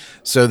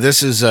 So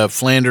this is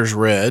Flanders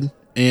Red.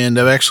 And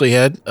I've actually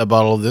had a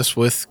bottle of this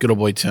with good old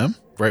boy Tim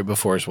right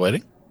before his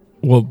wedding.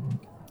 Well,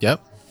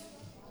 Yep.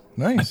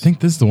 Nice. I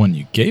think this is the one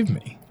you gave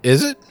me.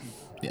 Is it?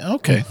 Yeah,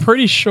 okay.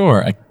 Pretty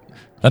sure.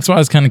 That's why I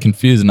was kind of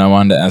confused, and I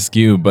wanted to ask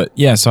you. But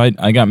yeah, so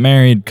I got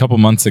married a couple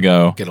months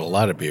ago, Get a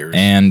lot of beers.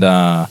 and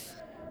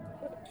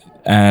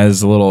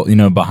as a little,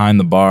 behind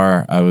the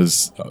bar, I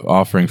was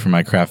offering for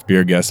my craft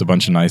beer guests a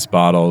bunch of nice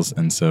bottles,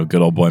 and so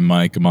good old boy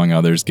Mike, among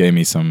others, gave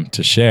me some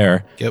to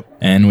share. Yep.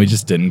 And we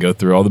just didn't go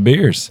through all the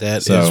beers.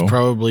 That So is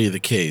probably the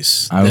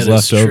case. I was That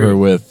left is over true.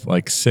 with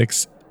like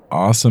 6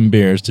 awesome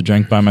beers to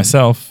drink by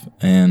myself,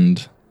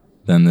 and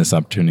then this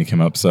opportunity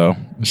came up, so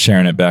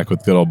sharing it back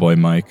with good old boy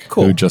Mike,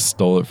 Cool. who just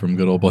stole it from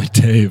good old boy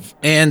Dave.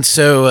 And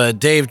so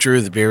Dave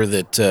drew the beer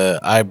that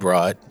I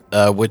brought,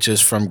 which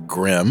is from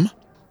Grimm.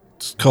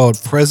 It's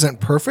called Present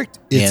Perfect.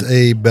 It's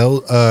a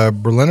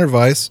Berliner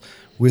Weiss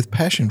with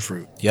passion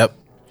fruit. Yep.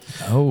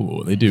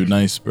 Oh, they do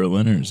nice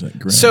Berliners at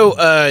Grimm. So,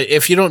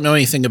 if you don't know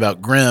anything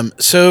about Grimm,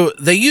 so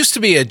they used to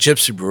be a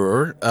gypsy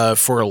brewer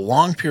for a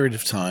long period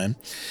of time.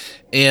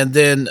 And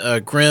then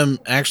Grimm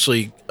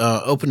actually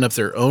opened up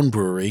their own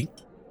brewery.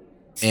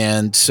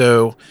 And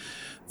so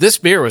this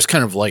beer was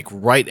kind of like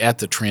right at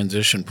the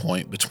transition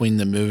point between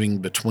them moving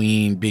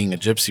between being a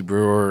gypsy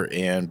brewer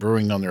and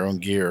brewing on their own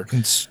gear.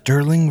 In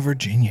Sterling,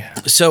 Virginia.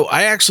 So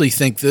I actually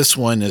think this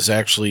one is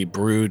actually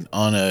brewed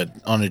on a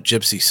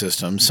gypsy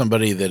system,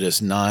 somebody that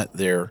is not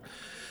their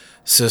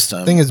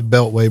system. I think it's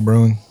Beltway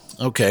Brewing.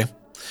 Okay.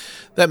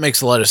 That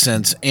makes a lot of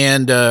sense.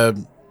 And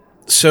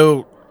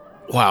so,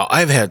 wow,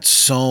 I've had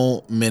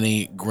so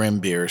many Grimm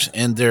beers,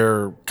 and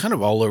they're kind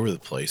of all over the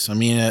place. I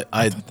mean,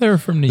 I thought they were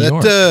from New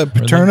York. That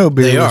Paterno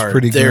beer they was are.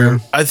 pretty They're,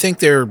 good. I think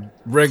their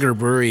regular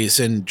brewery is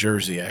in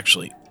Jersey,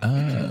 actually.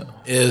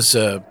 Is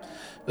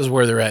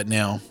where they're at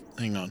now.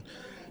 Hang on.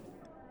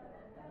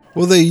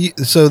 Well, they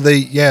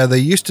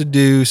used to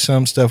do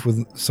some stuff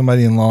with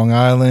somebody in Long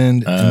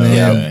Island, and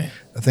then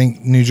I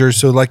think New Jersey.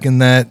 So like in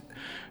that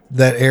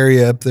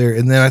area up there,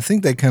 and then I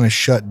think they kind of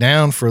shut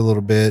down for a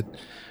little bit,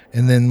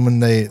 and then when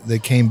they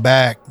came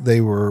back, they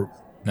were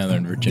Now they're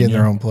in Virginia.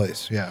 getting their own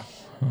place. Yeah,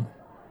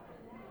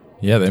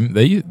 Yeah,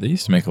 they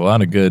used to make a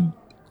lot of good.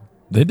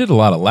 They did a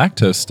lot of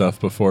lactose stuff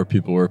before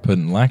people were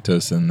putting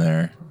lactose in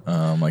there,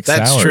 like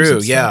That's sours true.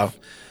 and Yeah. stuff.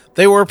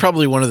 They were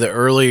probably one of the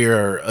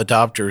earlier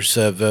adopters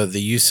of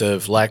the use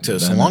of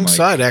lactose, Then,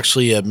 alongside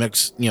actually a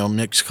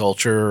mixed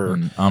culture. Or,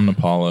 And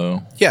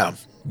Omnipollo. yeah.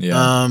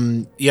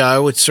 Yeah. I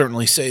would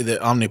certainly say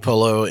that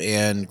Omnipollo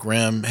and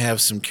Grimm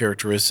have some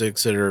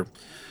characteristics that are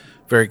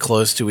very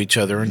close to each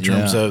other in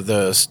terms of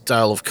the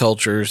style of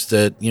cultures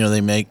that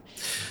they make.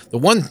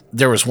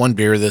 There was one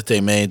beer that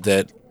they made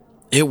that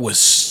it was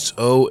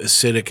so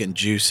acidic and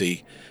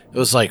juicy. It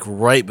was like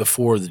right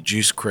before the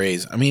juice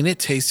craze. I mean, it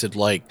tasted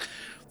like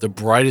the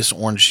brightest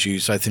orange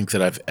juice I think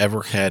that I've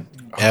ever had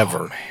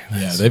ever.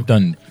 Yeah, they've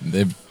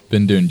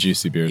been doing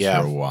juicy beers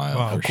Yeah. for a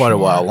while. for Quite a sure.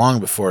 while, long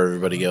before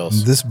everybody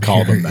else. this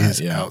Call beer them that,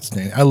 is yeah.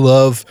 outstanding. I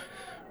love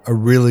a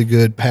really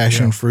good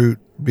passion fruit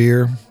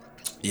beer.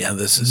 Yeah,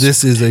 this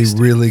is A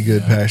really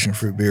good passion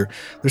fruit beer.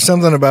 There's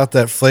something about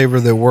that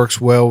flavor that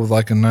works well with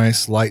like a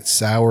nice light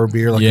sour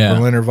beer, like Yeah. a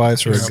Berliner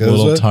Weiss or a It's a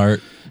little Goza.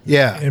 tart.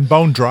 Yeah, And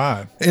bone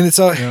dry. and it's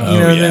all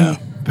yeah. then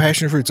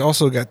passion fruit's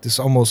also got this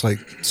almost like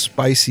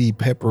spicy,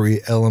 peppery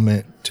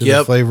element to the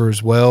Yep. flavor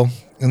as well,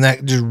 and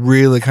that just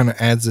really kind of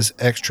adds this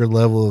extra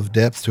level of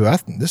depth to it. I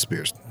think this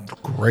beer's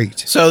great.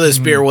 So this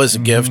beer was a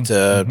gift.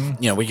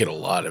 We get a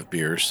lot of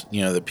beers,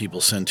 that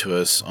people send to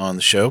us on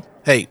the show.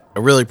 Hey,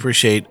 we really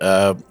appreciate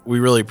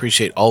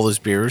all those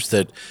beers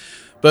that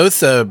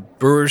both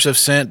brewers have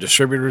sent,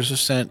 distributors have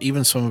sent,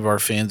 even some of our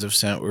fans have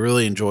sent. We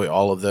really enjoy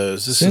all of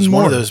those. This is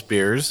one of those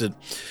beers that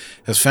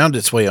has found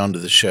its way onto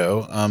the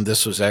show.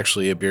 This was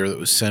actually a beer that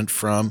was sent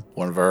from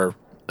one of our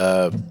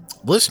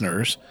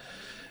listeners.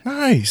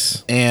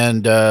 Nice.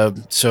 And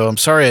so I'm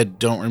sorry I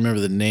don't remember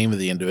the name of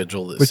the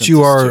individual that But sent you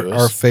this are to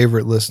us. our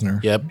favorite listener.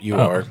 Yep, you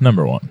are.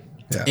 Number one.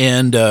 Yeah.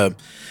 And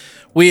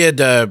we had,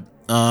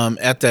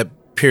 at that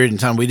period in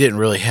time, we didn't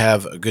really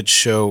have a good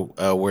show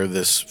where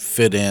this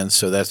fit in,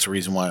 so that's the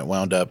reason why it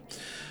wound up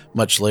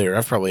much later.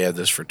 I've probably had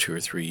this for 2 or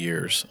 3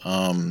 years,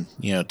 to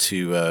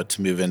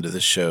move into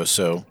this show.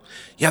 So,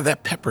 yeah,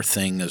 that pepper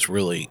thing is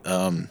really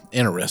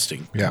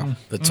interesting. Yeah.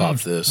 That's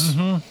off this.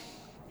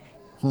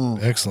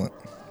 Excellent.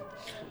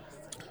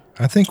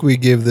 I think we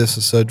give this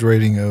a Suds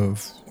rating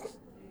of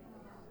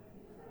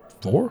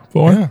 4.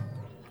 4? Yeah.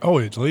 Oh,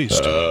 at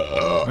least.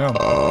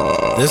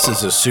 Yeah. This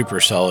is a super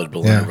solid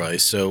Berliner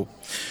Weiss. So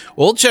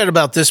we'll chat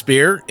about this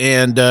beer,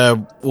 and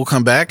we'll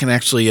come back and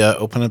actually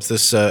open up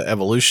this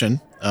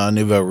Evolution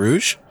Nouveau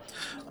Rouge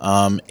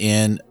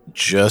in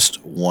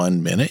just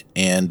 1 minute.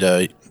 And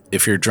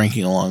if you're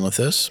drinking along with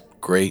us,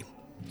 great.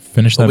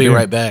 Finish that We'll be beer.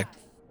 right back.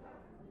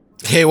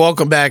 Hey,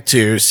 welcome back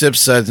to Sips,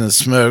 Suds, and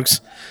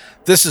Smokes.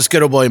 This is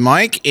good old boy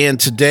Mike, and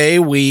today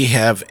we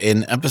have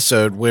an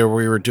episode where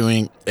we were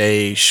doing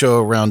a show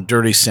around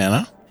Dirty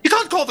Santa. You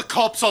can't call the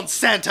cops on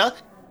Santa.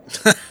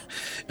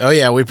 Oh,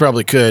 yeah, we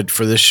probably could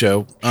for this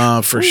show,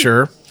 for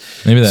sure.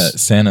 Maybe that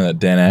Santa that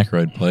Dan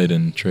Aykroyd played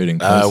in Trading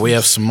Places. We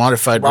have some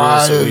modified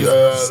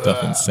rules.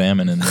 stuffing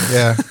salmon in there.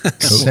 Yeah.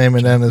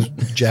 Salmon down his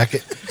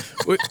jacket.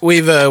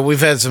 We've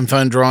had some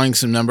fun drawing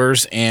some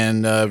numbers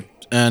and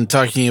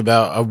talking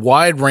about a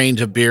wide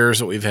range of beers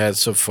that we've had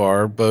so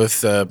far,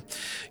 both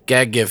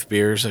gag gift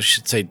beers, I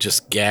should say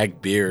just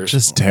gag beers.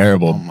 Just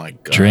terrible Oh my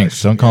gosh.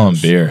 drinks. Don't call them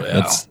beer. Yeah.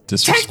 That's Take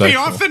disrespectful. me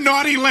off the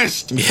naughty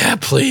list. Yeah,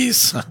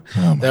 please. Oh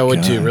my That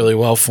would do God. really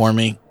well for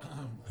me.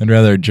 I'd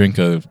rather drink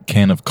a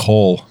can of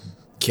coal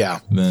Yeah.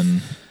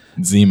 than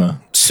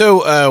Zima.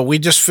 So we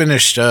just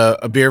finished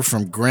a beer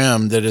from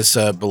Grimm that is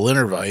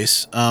Berliner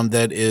Weiss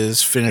that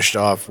is finished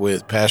off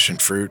with passion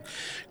fruit.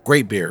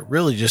 Great beer.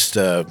 Really just,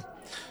 this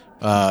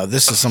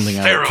is something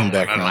I would come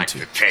back I around like to.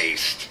 the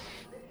taste.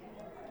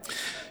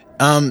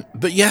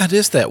 But yeah, it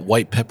is that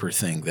white pepper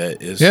thing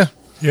that is. Yeah.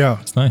 Yeah.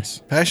 It's nice.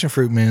 Passion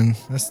fruit, man.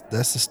 That's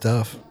the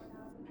stuff.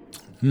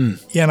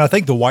 Yeah, and I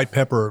think the white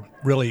pepper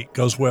really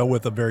goes well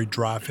with a very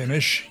dry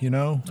finish,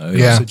 Oh,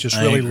 yeah. It just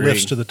I really agree.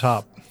 lifts to the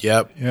top.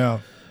 Yep. Yeah.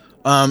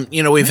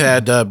 We've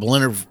had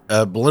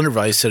Berliner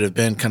Weiss that have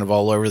been kind of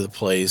all over the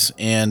place,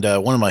 and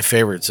one of my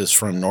favorites is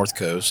from North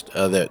Coast,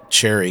 that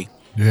cherry.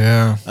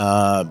 Yeah.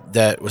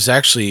 That was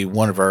actually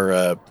one of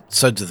our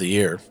Suds of the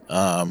Year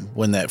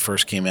when that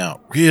first came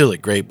out. Really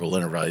great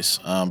Berliner Weiss,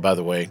 by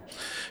the way,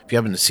 if you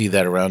happen to see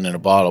that around in a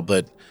bottle.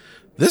 But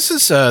this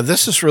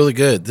is really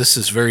good. This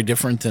is very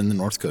different than the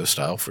North Coast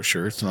style for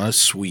sure. It's not as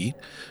sweet.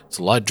 It's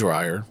a lot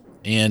drier.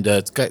 And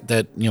it's got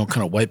that,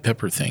 kind of white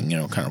pepper thing,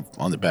 kind of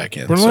on the back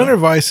end. Berliner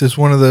Weiss is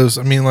one of those.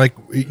 I mean, like,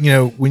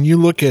 when you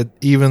look at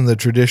even the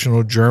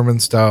traditional German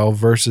style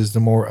versus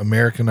the more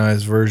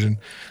Americanized version,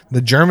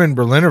 the German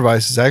Berliner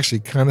Weiss is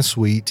actually kind of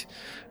sweet.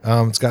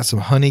 It's got some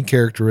honey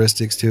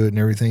characteristics to it and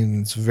everything.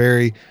 It's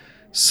very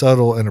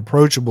subtle and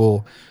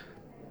approachable.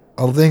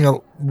 I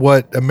think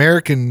what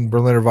American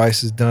Berliner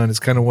Weiss has done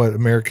is kind of what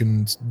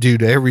Americans do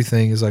to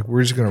everything. Is like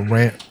we're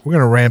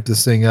gonna ramp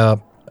this thing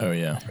up. Oh,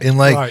 yeah. And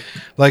Right.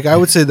 like I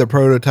would say the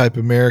prototype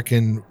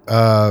American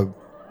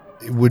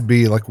would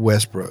be like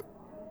Westbrook.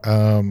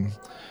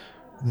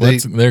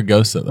 They're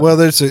Gosa, though. Well,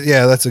 that's a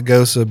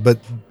Gosa, but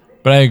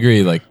But I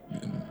agree, like,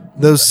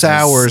 those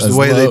sours, as the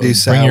way low- they do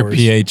sours, Bring your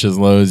pH as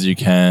low as you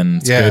can.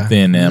 Scrape Yeah. the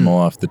enamel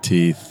off the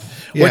teeth.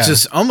 yeah. Which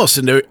is almost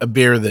a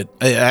beer that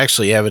I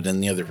actually have it in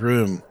the other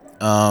room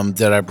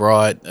that I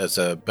brought as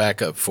a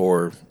backup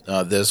for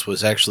this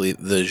was actually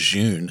the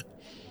June,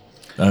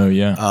 Oh,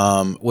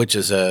 yeah. which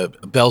is a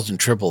Belgian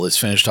triple that's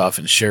finished off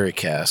in sherry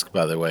cask,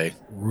 by the way.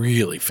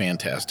 Really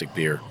fantastic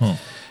beer.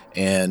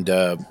 And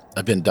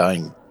I've been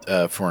dying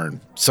for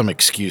some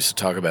excuse to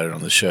talk about it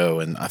on the show,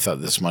 and I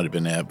thought this might have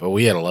been it, but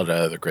we had a lot of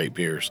other great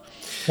beers.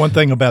 One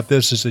thing about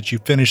this is that you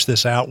finish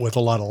this out with a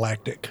lot of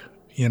lactic,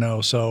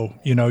 so,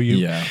 you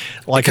Yeah.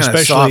 like It kind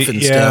of especially,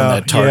 softens down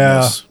that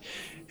tartness.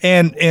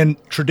 And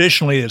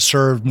traditionally it's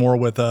served more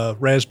with a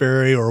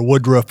raspberry or a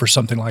woodruff or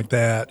something like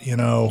that,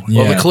 Well,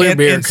 Yeah. the clear And-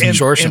 beer and-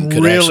 consortium and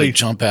could really- actually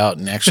jump out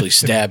and actually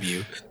stab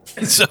you.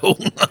 So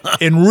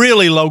in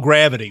really low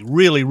gravity,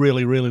 really,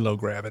 really, really low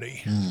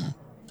gravity.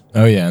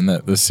 Oh, yeah. And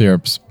the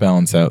syrups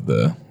balance out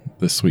the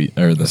sweet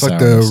or the it's like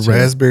sourness, the too.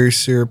 raspberry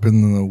syrup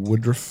and the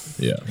woodruff.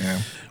 Yeah.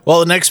 Well,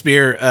 the next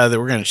beer that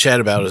we're going to chat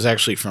about is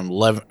actually from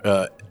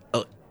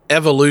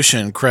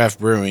Evolution Craft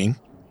Brewing.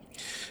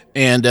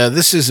 And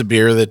this is a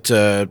beer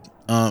that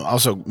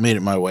also made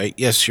it my way.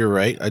 Yes, you're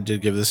right. I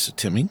did give this to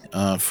Timmy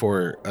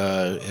for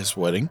his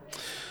wedding.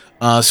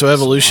 So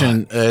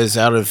Evolution is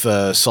out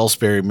of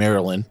Salisbury,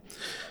 Maryland,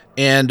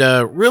 and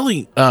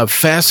really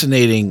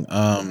fascinating.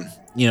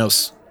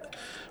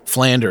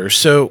 Flanders.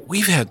 So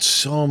we've had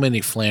so many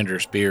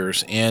Flanders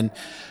beers, and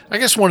I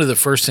guess one of the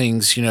first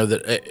things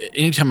that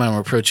anytime I'm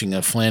approaching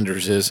a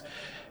Flanders is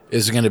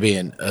it going to be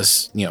an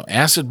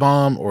acid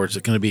bomb, or is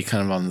it going to be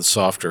kind of on the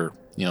softer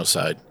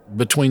side?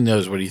 Between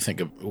those, what do you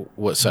think of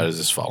what side does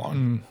this fall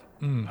on?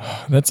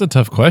 That's a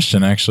tough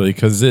question, actually,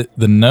 because the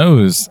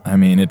nose, I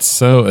mean, it's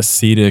so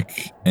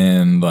acetic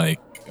and like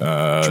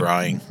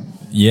Drying.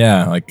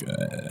 Yeah, like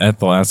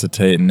ethyl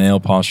acetate, nail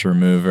polish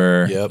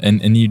remover. Yep.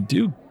 And you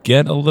do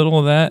get a little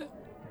of that,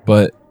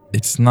 but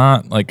it's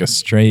not like a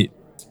straight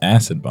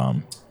acid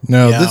bomb.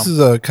 No, Yeah. this is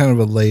a kind of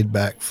a laid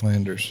back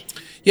Flanders.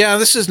 Yeah,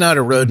 this is not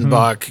a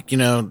Rodenbach,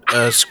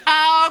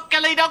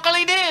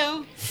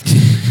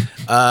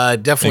 Oh,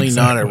 definitely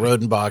not a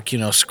Exactly.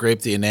 Rodenbach,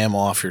 scrape the enamel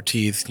off your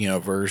teeth,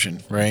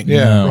 version, right?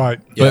 Yeah. No. Right.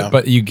 Yeah.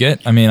 But you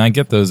get, I mean, I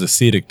get those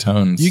acetic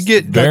tones. You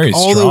get very like,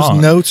 all strong.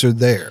 those notes are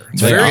there.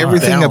 It's They like are.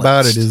 everything about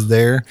Balanced. it is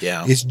there.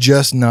 Yeah. It's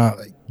just not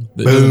like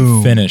It doesn't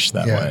boom. finish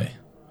that Yeah. way.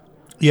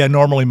 Yeah,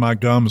 normally my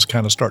gums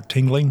kind of start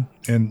tingling,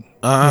 and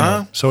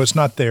so it's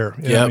not there.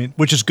 You know what I Yep. mean,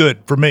 which is good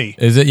for me.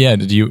 Is it? Yeah.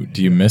 Do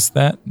you miss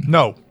that?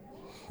 No,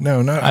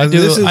 No, not I do.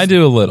 This is I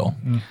do a little.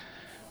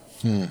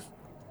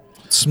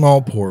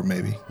 small pour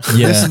maybe.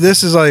 Yeah.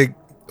 This is like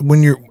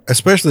when you're,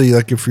 especially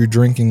like if you're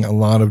drinking a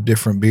lot of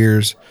different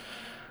beers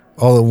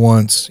all at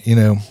once.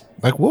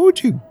 Like what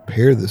would you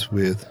pair this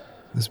with?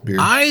 This beer.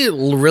 I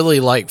really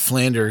like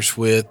Flanders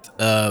with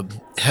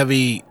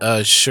heavy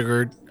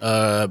sugared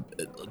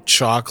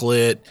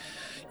chocolate,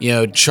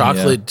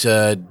 chocolate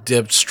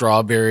dipped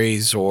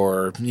strawberries,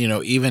 or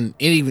even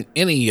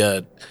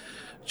any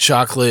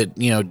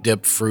chocolate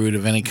dipped fruit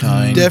of any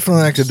kind.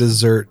 Definitely like a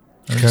dessert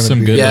kind Some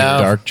of good beer. like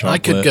dark chocolate. I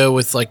could go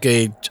with like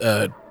a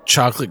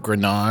chocolate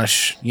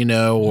grenache,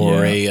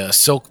 or a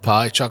silk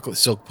pie, chocolate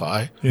silk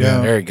pie.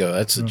 Yeah. There you go.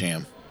 That's the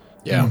jam.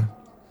 Yeah.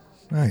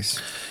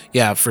 Nice.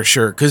 Yeah, for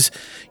sure. Because,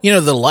 the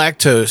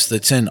lactose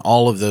that's in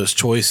all of those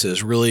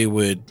choices really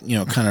would,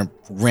 kind of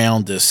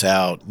round this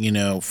out,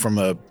 from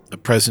a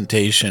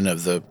presentation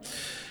of the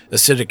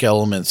acidic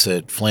elements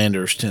that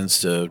Flanders tends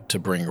to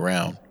bring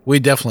around. We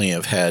definitely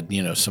have had,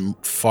 some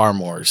far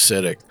more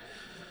acidic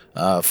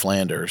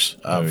Flanders.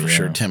 For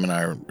sure. Tim and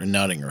I are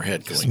nodding our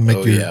head going, Make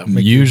oh, your- yeah.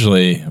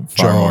 Usually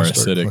far more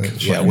jaws start acidic.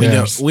 clenching. Yeah,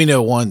 Flanders. we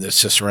know one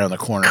that's just around the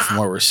corner from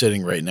where we're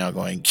sitting right now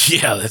going,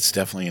 yeah, that's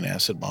definitely an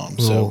acid bomb.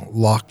 Little So,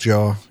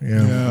 lockjaw.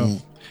 Yeah.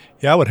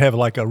 yeah, I would have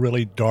like a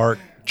really dark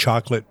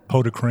chocolate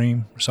pot de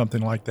cream or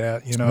something like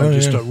that.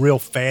 Just yeah. a real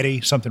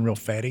fatty, something real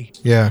fatty.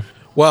 Yeah.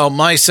 well,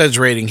 my suds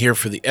rating here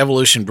for the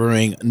Evolution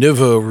Brewing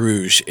Nouveau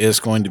Rouge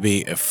is going to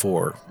be a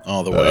 4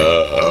 all the way.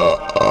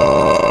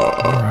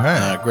 All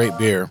right. Great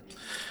beer.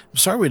 I'm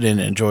sorry we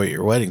didn't enjoy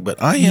your wedding,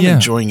 but I am Yeah.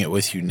 enjoying it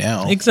with you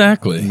now.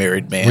 Exactly.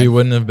 Married man. We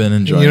wouldn't have been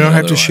enjoying You don't it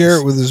have to share it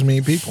otherwise. with as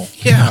many people.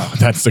 Yeah.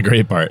 That's the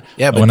great part.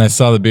 Yeah, but- when I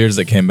saw the beers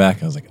that came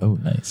back, I was like, oh,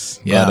 nice.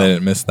 Yeah. Glad I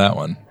didn't miss that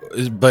one.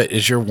 But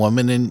is your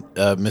woman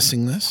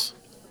missing this?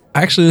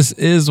 Actually, this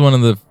is one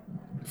of the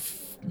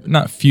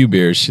not few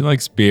beers. She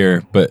likes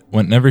beer, but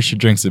whenever she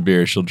drinks a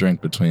beer, she'll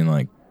drink between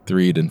like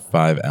 3 to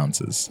 5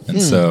 ounces.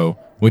 And so,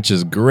 which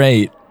is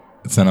great.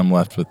 Then I'm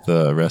left with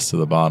the rest of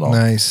the bottle.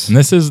 Nice. And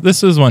this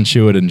is one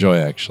she would enjoy,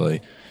 actually.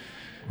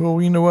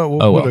 Well, you know what?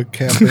 We'll Oh, put well. a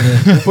cap in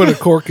it. We'll put a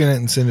cork in it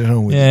and send it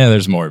home with you. Yeah,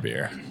 there's more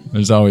beer.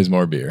 There's always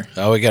more beer.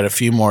 Oh, we got a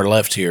few more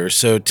left here.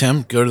 So,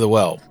 Tim, go to the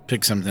well.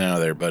 Pick something out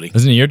of there, buddy.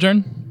 Isn't it your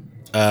turn?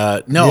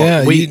 No,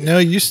 Yeah,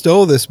 you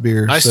stole this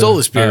beer. I so- stole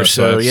this beer, Oh,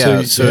 so so-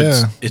 yeah. so, So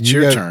yeah, it's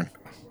you your got- turn.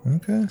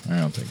 Okay. All right,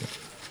 I'll take it.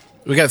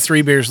 We got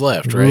 3 beers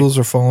left, right? Rules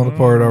are falling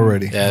apart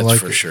already. I That's like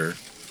for it. sure.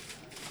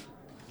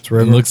 It's It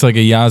Reverend. looks like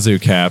a Yazoo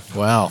cap.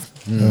 Wow.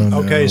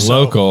 Okay, so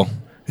Local.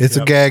 It's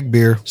a gag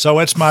beer. so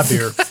it's my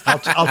beer.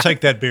 I'll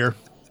take that beer.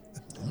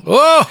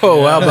 Whoa,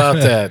 how about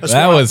that?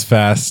 That was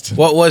fast.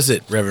 What was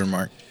it, Reverend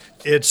Mark?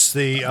 It's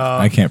the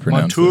I can't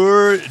pronounce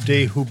Montour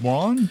de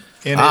Hubron.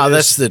 And Ah, it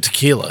that's is- the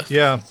tequila.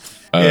 yeah.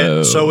 Oh.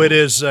 And so it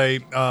is a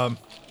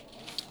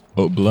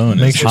Oh, blown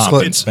Makes is your,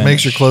 hot in Spanish.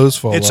 makes your clothes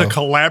fall it's off.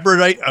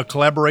 a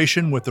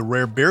collaboration with the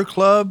Rare Beer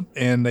Club,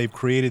 and they've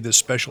created this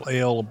special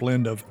ale, a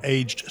blend of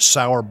aged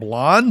sour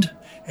blonde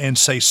and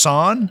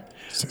saison,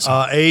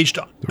 aged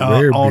Rare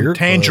Beer on Club.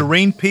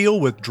 tangerine peel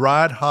with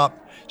dried hop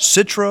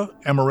Citra,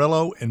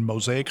 Amarillo, and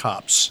Mosaic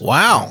hops.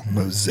 Wow.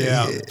 Mosaic.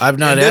 Yeah. I've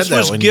not And had this that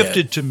was one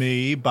gifted to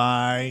me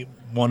by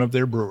one of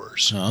their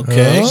brewers.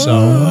 Okay. So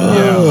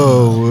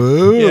Oh,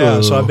 whoa.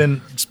 yeah, so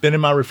it's been in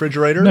my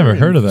refrigerator. Never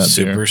heard of yeah. that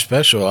Super beer.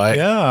 special.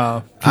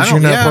 Yeah. I you're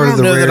don't, not yeah, part I of don't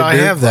the know that Rare I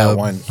Beer have that Club.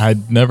 one.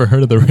 I'd never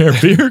heard of the Rare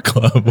Beer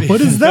Club.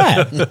 What is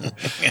that?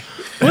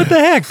 What the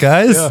heck,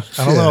 guys? Yeah,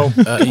 I don't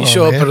know. You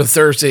show up man. on a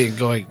Thursday and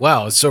going,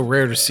 wow, it's so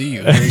rare to see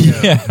you. There you go.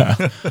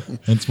 Yeah.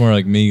 It's more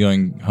like me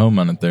going home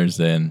on a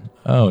Thursday and,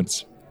 oh,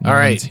 it's All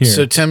right. it's here.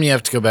 So, Tim, you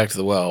have to go back to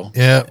the well.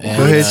 Yeah. And,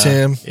 Go ahead,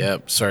 Tim.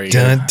 Yep. Sorry. You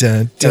Dun, got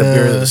dun, a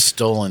beer dun. that's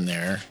stolen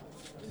there.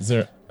 Is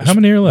there how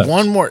many are left?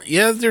 One more.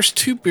 Yeah, there's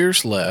 2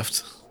 beers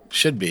left.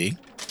 Should be.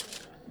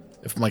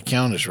 if my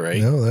count is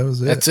right. No, that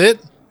was it. That's it?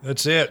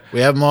 That's it.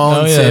 We have them all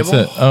on the that's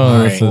table? it.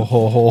 Oh, that's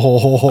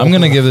it. I'm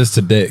gonna give this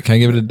to Dave. Can I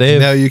give it to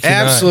Dave? No, you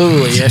cannot.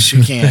 Absolutely. Yes,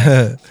 you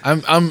can.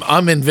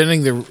 I'm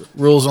inventing the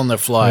rules on the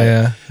fly.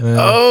 Yeah.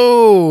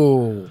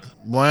 Oh,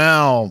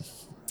 wow.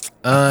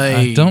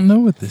 I don't know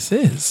what this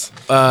is.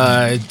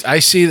 I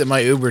see that my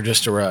Uber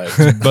just arrived.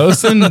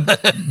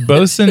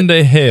 Bosun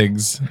de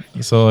Higgs.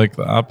 So like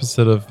the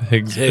opposite of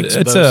Higgs. Higgs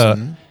it's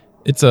Bosun.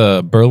 it's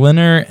a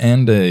Berliner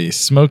and a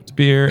smoked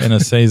beer and a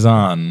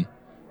saison,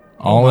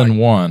 all in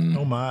one.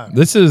 Oh my!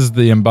 This is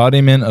the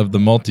embodiment of the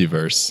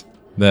multiverse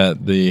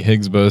that the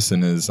Higgs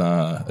boson is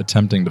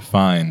attempting to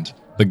find,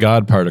 the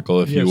God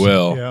particle, if you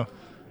will. Yeah.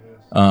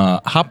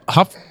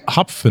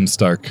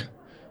 Hopfenstark.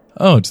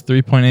 Oh, it's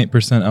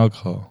 3.8%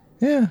 alcohol.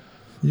 Yeah.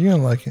 You're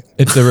gonna like it.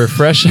 It's a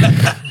refreshing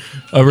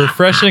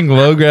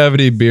low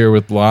gravity beer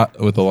with a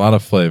lot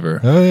of flavor.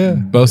 Oh yeah.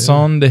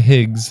 Boson de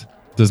Higgs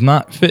does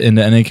not fit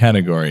into any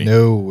category,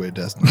 No, it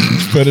doesn't.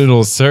 but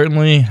it'll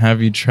certainly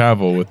have you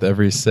travel with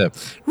every sip.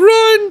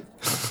 Run!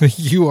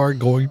 You are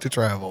going to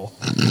travel.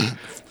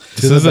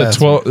 This is a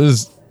 12. This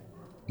is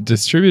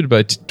distributed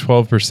by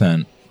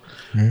 12%.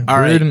 All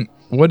right.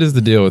 What is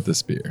the deal with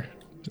this beer?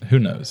 Who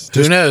knows?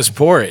 Who knows?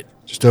 Pour it.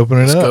 Just open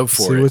it Let's up. go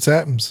for see it. what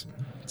happens.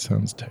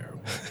 Sounds terrible.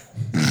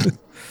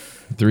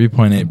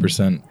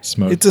 3.8%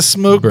 smoke. It's a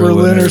smoked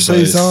Berliner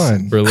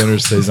Saison. Berliner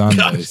Saison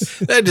base.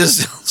 That just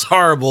sounds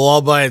horrible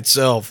all by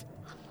itself.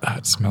 Ah,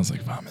 it smells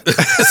like vomit. It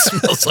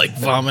smells like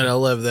vomit. I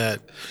love that.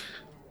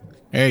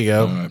 There you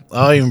go.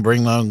 I'll even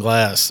bring my own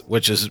glass,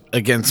 which is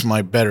against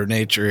my better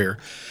nature here.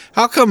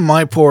 How come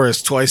my pour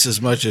is twice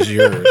as much as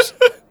yours?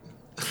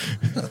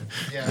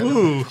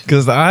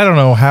 Because I don't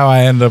know how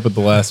I ended up with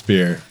the last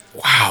beer.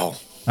 Wow.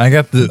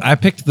 I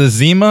picked the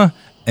Zima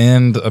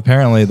and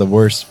apparently the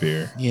worst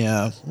beer.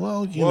 Yeah.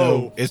 Well, you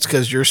know, it's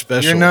because you're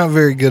special. You're not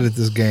very good at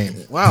this game.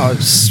 Wow.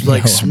 It's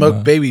like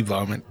smoked baby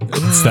vomit.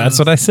 That's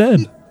what I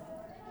said.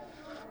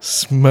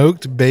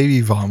 Smoked baby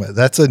vomit.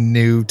 That's a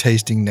new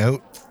tasting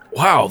note.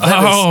 Wow.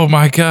 Oh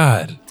my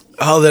God.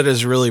 Oh, that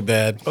is really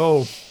bad.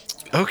 Oh.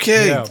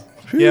 Okay. Yeah.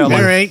 Yeah. All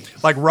right.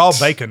 Like raw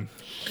bacon.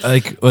 You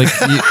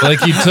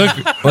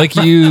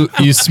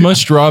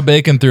smushed raw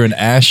bacon through an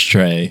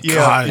ashtray. Yeah.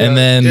 God, And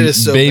then it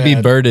is so baby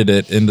bad. birded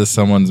it into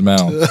someone's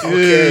mouth.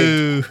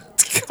 Okay.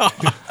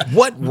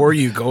 What were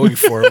you going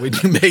for when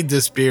you made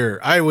this beer?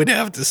 I would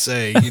have to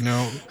say,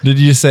 Did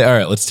you say, all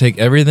right, let's take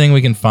everything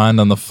we can find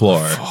on the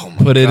floor,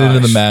 put it into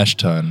the gosh. mash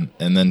tun,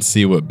 and then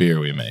see what beer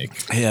we make?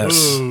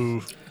 Yes.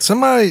 Ooh.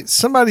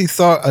 Somebody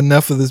thought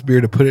enough of this beer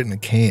to put it in a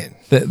can.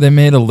 They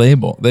made a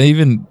label. They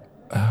even,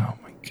 oh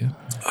my God.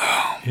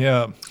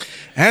 Yeah.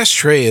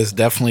 Ashtray is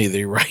definitely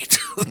the right,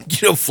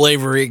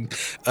 flavoring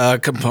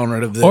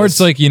component of this. Or it's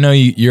like,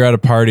 you're at a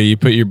party, you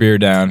put your beer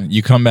down,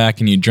 you come back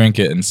and you drink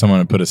it, and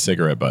someone put a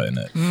cigarette butt in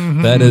it.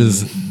 Mm-hmm. That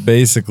is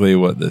basically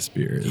what this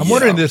beer is. I'm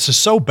wondering, this is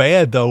so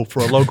bad, though,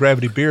 for a low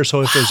gravity beer.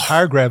 So if it was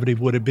higher gravity,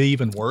 would it be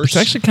even worse? It's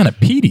actually kind of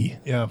peaty.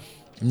 Yeah.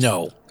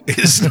 No,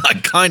 it's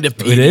not kind of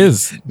peaty. It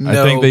is. I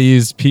No. think they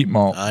used peat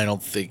malt. I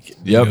don't think.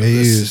 Yep.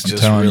 This is I'm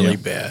just telling really you.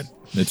 bad.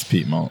 It's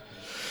peat malt.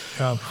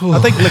 I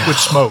think liquid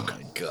smoke.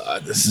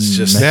 God, this is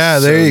just. Yeah,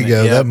 there you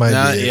go. That might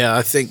be it. Yeah,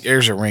 I think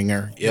there's a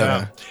ringer.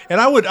 Yeah.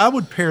 And I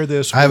would pair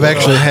this. I've with,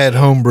 actually had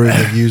homebrew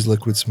that used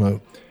liquid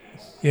smoke.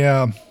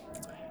 Yeah.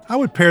 I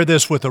would pair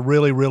this with a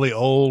really, really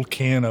old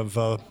can of.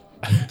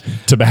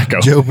 Tobacco.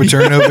 Joe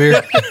Paterno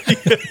beer.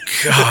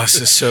 Gosh,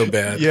 this is so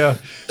bad. Yeah.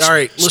 All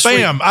right. Let's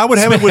Spam. I would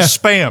have it with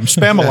spam.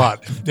 Spam a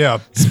lot. Yeah.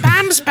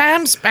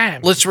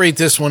 Spam. Let's rate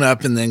this one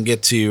up and then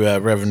get to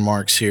Reverend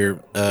Mark's here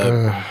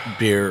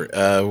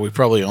beer. We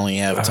probably only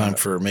have time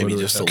for maybe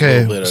just a little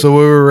bit Okay, of so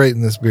we were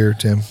rating this beer,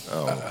 Tim.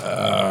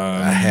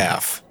 a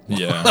half.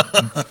 Yeah.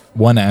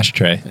 One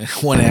ashtray.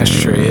 One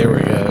ashtray. There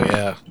we go.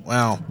 Yeah.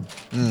 Wow.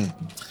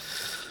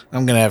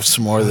 I'm gonna have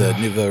some more of the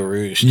Nouveau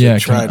Rouge to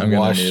try and I'm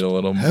wash. gonna need a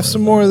little more. Have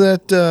some more of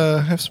that.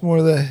 Have some more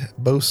of that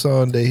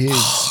Boson de Higgs.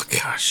 Oh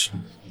gosh,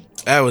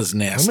 that was That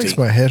nasty. makes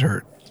my head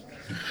hurt.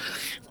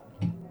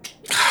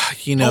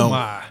 Oh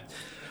my.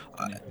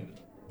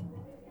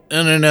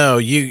 No.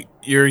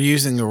 You're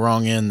using the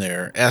wrong end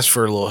there. Ask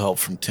for a little help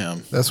from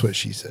Tim. That's what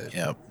she said.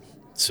 Yep.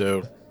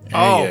 So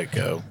there you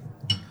go.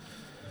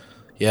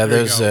 Yeah,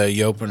 those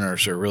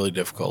openers are really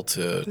difficult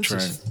to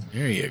try.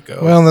 There you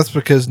go. Well, that's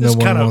because no It's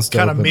one wants to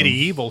kind open of them.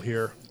 medieval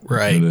here.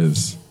 right. It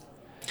is.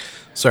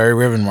 Sorry,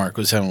 Reverend Mark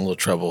was having a little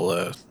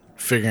trouble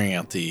figuring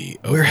out the.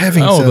 We're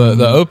having Oh, some.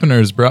 the opener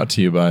is brought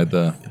to you by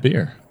the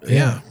beer.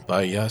 Yeah,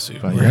 by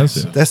Yasu. By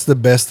Yasu. That's the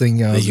best thing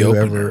Yazoo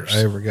openers. I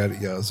ever got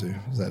at Yazoo.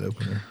 Is that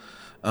opener?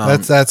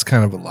 That's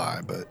kind of a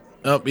lie, but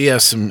Oh, he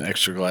has some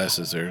extra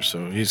glasses there,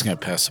 so he's going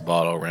to pass the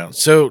bottle around.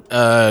 So,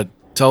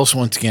 tell us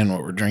once again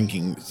what we're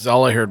drinking.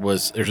 All I heard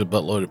was there's a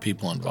buttload of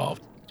people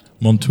involved.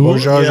 Montour.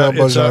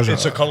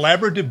 It's a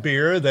collaborative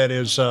beer that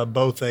is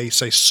both a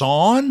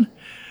saison,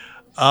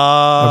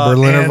 a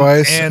Berliner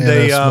Weiss and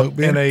a a smoke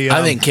beer. and a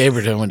I think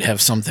Caverton would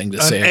have something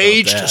to say an about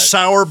aged that.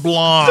 sour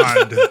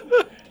blonde.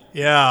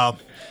 Yeah.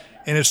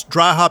 And it's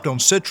dry hopped on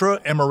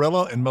Citra,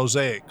 Amarillo, and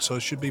Mosaic. So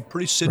it should be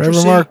pretty citrusy.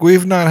 Reverend Mark,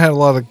 we've not had a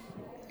lot of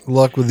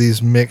luck with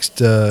these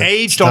mixed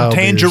Aged style on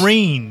beers.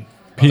 tangerine.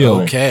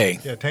 Peel. Okay.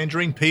 Yeah,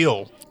 tangerine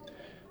peel.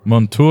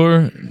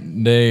 Montour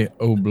de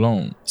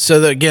Oblon.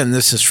 So again,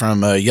 this is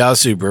from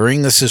Yazoo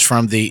Brewing. This is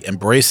from the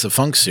Embrace the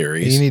Funk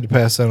series. You need to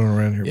pass that on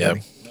around here, Yep.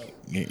 buddy.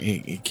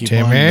 You keep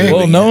Timmy? on moving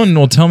Well, it. no one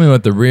will tell me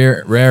what the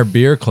rare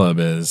beer club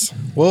is.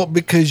 Well,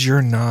 because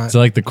you're not. Is it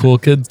like the cool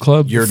kids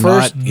club? You're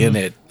First- not in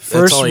it. That's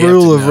First all you have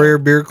rule to of know. Rare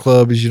Beer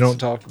Club is you don't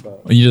talk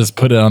about it. You just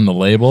put it on the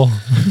label.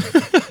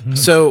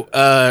 So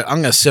I'm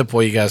gonna sip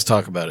while you guys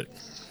talk about it.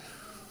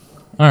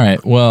 All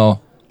right.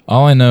 Well,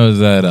 all I know is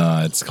that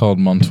it's called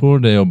Montour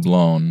de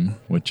Oblon,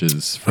 which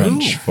is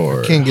French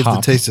for Can't get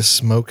hop. the taste of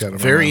smoke out of my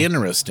Very mouth.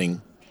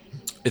 interesting.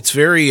 It's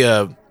very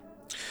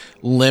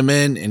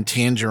lemon and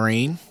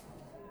tangerine.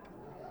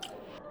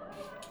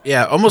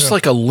 Yeah, almost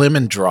like a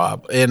lemon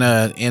drop in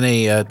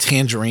a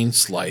tangerine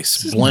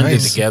slice blended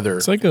nice. together.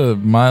 It's like a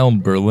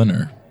mild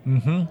Berliner.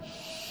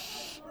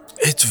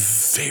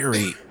 It's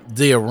very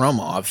the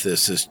aroma of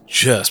this is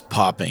just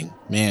popping.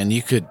 Man,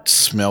 you could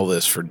smell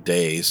this for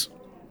days.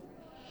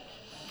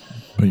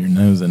 Put your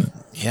nose in it.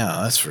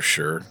 Yeah, that's for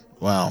sure.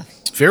 Wow.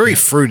 Very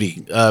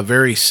fruity,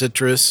 very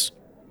citrus.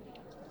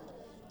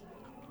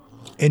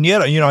 And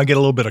yet, I get a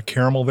little bit of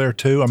caramel there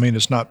too. I mean,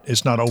 it's not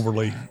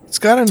overly. It's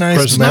got a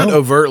nice It's It's not mouth.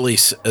 overtly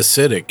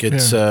acidic.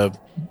 It's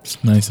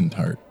It's nice and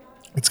tart.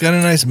 It's got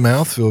a nice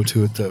mouthfeel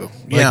to it, though.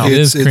 Yeah. It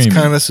it's is creamy.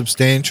 kind of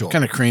substantial.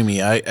 kind of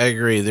creamy. I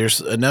agree. There's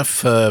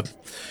enough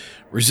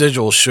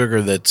residual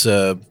sugar that's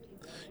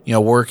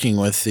working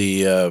with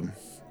the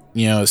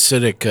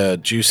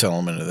acidic juice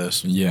element of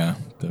this. Yeah,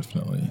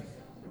 definitely.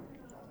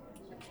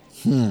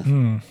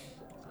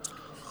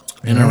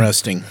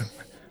 Interesting.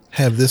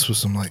 Have this with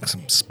some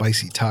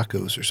spicy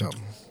tacos or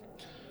something.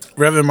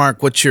 Reverend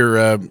Mark, what's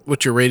your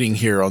rating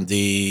here on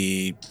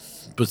the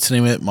what's the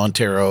name of it?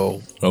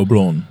 Montero.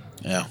 Oblon.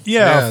 Yeah.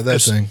 Yeah, that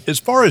thing. As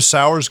far as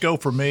sours go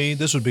for me,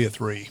 this would be a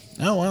 3.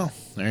 Oh well.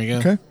 There you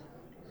go.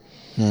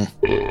 Okay.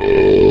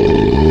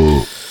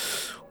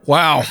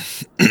 Wow.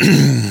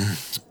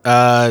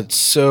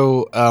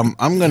 So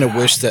I'm gonna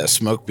wish that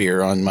smoke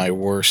beer on my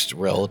worst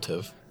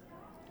relative.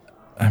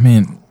 I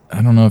mean,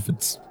 I don't know if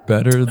it's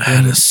better That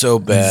than is so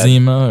bad.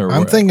 Zima or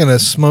I'm what. thinking a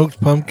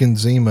smoked pumpkin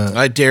Zima.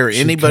 I dare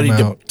should anybody come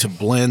to, out. to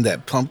blend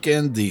that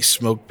pumpkin, the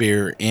smoke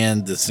beer,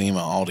 and the Zima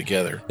all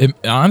together. It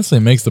honestly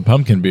makes the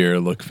pumpkin beer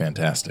look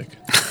fantastic.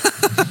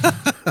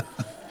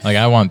 Like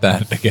I want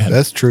that again.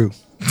 That's true.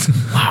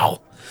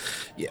 Wow.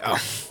 Yeah.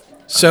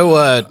 So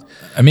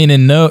I mean,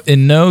 in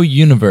no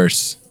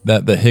universe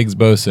that the Higgs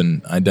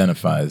boson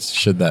identifies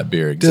should that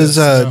beer exist.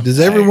 Does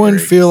everyone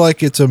agree. feel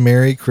like it's a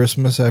Merry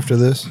Christmas after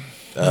this?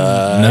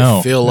 no,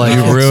 I feel like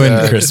you it's,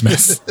 ruined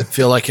Christmas. I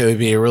feel like it would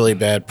be a really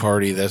bad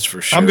party, that's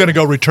for sure. I'm going to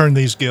go return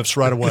these gifts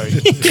right away.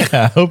 Yeah,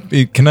 I hope.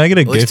 Can I get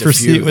a least gift a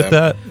few receipt of with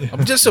them. that?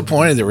 I'm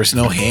disappointed there was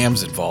no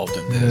hams involved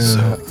in this.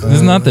 So. This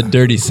is not the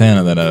dirty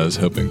Santa that I was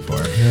hoping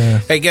for.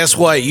 Hey, guess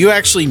what? You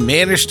actually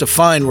managed to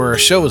find where our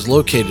show is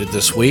located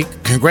this week.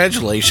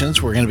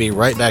 Congratulations. We're going to be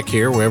right back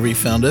here wherever you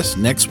found us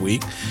next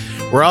week.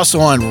 We're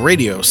also on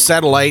radio,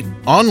 satellite,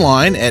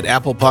 online at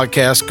Apple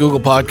Podcasts, Google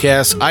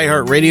Podcasts,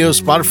 iHeartRadio,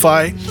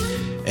 Spotify,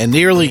 and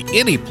nearly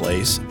any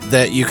place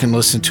that you can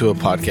listen to a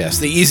podcast.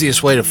 The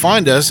easiest way to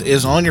find us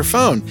is on your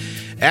phone.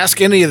 Ask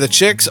any of the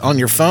chicks on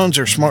your phones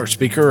or smart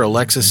speaker,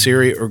 Alexa,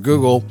 Siri, or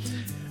Google,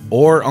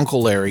 or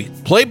Uncle Larry.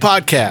 Play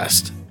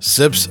podcast,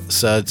 Sips,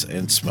 Suds,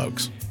 and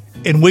Smokes.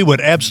 And we would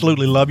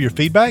absolutely love your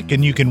feedback.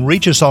 And you can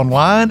reach us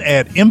online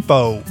at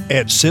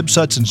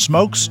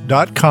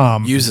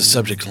info@sipsutsandsmokes.com. Use the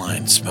subject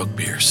line, smoke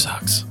beer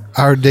sucks.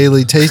 Our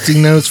daily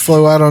tasting notes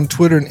flow out on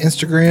Twitter and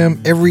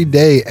Instagram every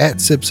day at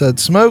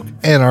SipSudSmoke,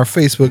 and our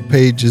Facebook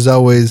page is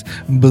always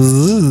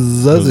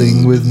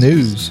buzzing with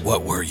news.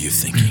 What were you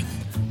thinking?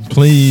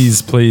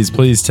 Please, please,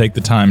 please take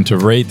the time to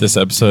rate this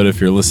episode if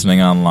you're listening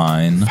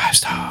online. 5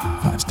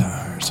 stars. 5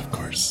 stars, of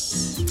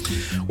course.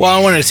 Well, I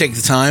wanted to take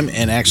the time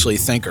and actually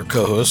thank our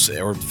co-hosts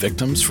or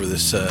victims for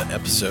this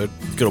episode.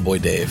 Good old boy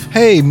Dave.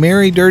 Hey,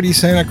 Merry Dirty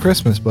Santa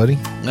Christmas, buddy.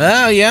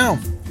 Oh, yeah.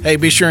 Hey,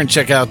 be sure and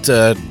check out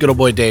good old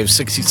boy Dave's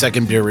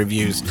 60-second beer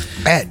reviews.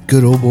 At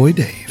Good Old Boy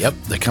Dave. Yep,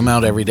 they come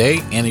out every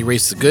day, and he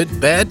rates the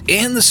good, bad,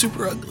 and the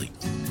super ugly.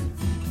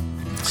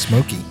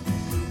 Smoky.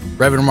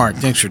 Reverend Mark,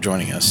 thanks for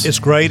joining us. It's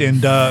great.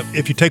 And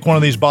if you take one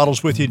of these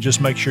bottles with you,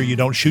 just make sure you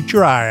don't shoot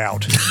your eye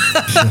out.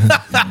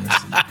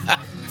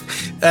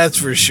 That's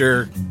for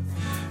sure.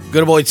 Good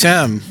old boy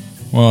Tim.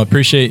 Well, I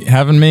appreciate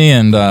having me,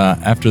 and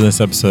after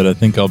this episode, I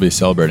think I'll be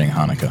celebrating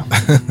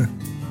Hanukkah.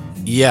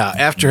 Yeah,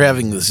 after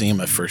having the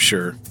Zima for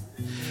sure.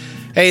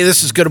 Hey,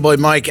 this is Good Old Boy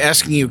Mike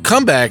asking you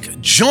come back,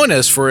 join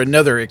us for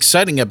another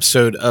exciting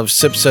episode of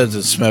Sip Suds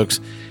and Smokes,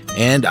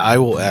 and I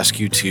will ask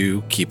you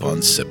to keep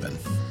on sipping.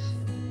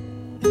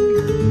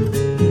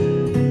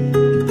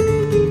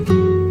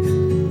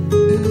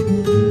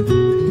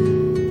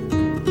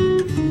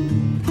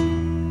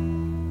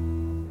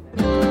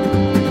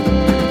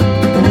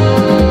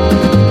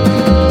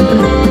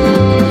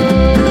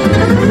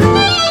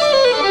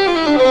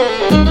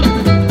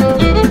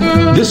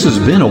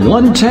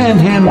 one tan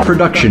hand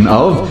production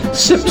of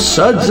Sips,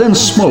 Suds, and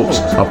Smokes,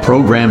 a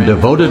program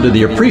devoted to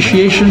the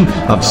appreciation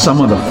of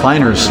some of the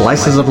finer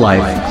slices of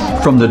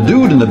life. From the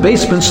Dude in the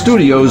Basement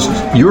Studios,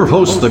 your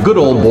hosts, the Good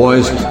Old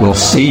Boys, will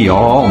see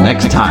y'all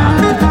next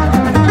time.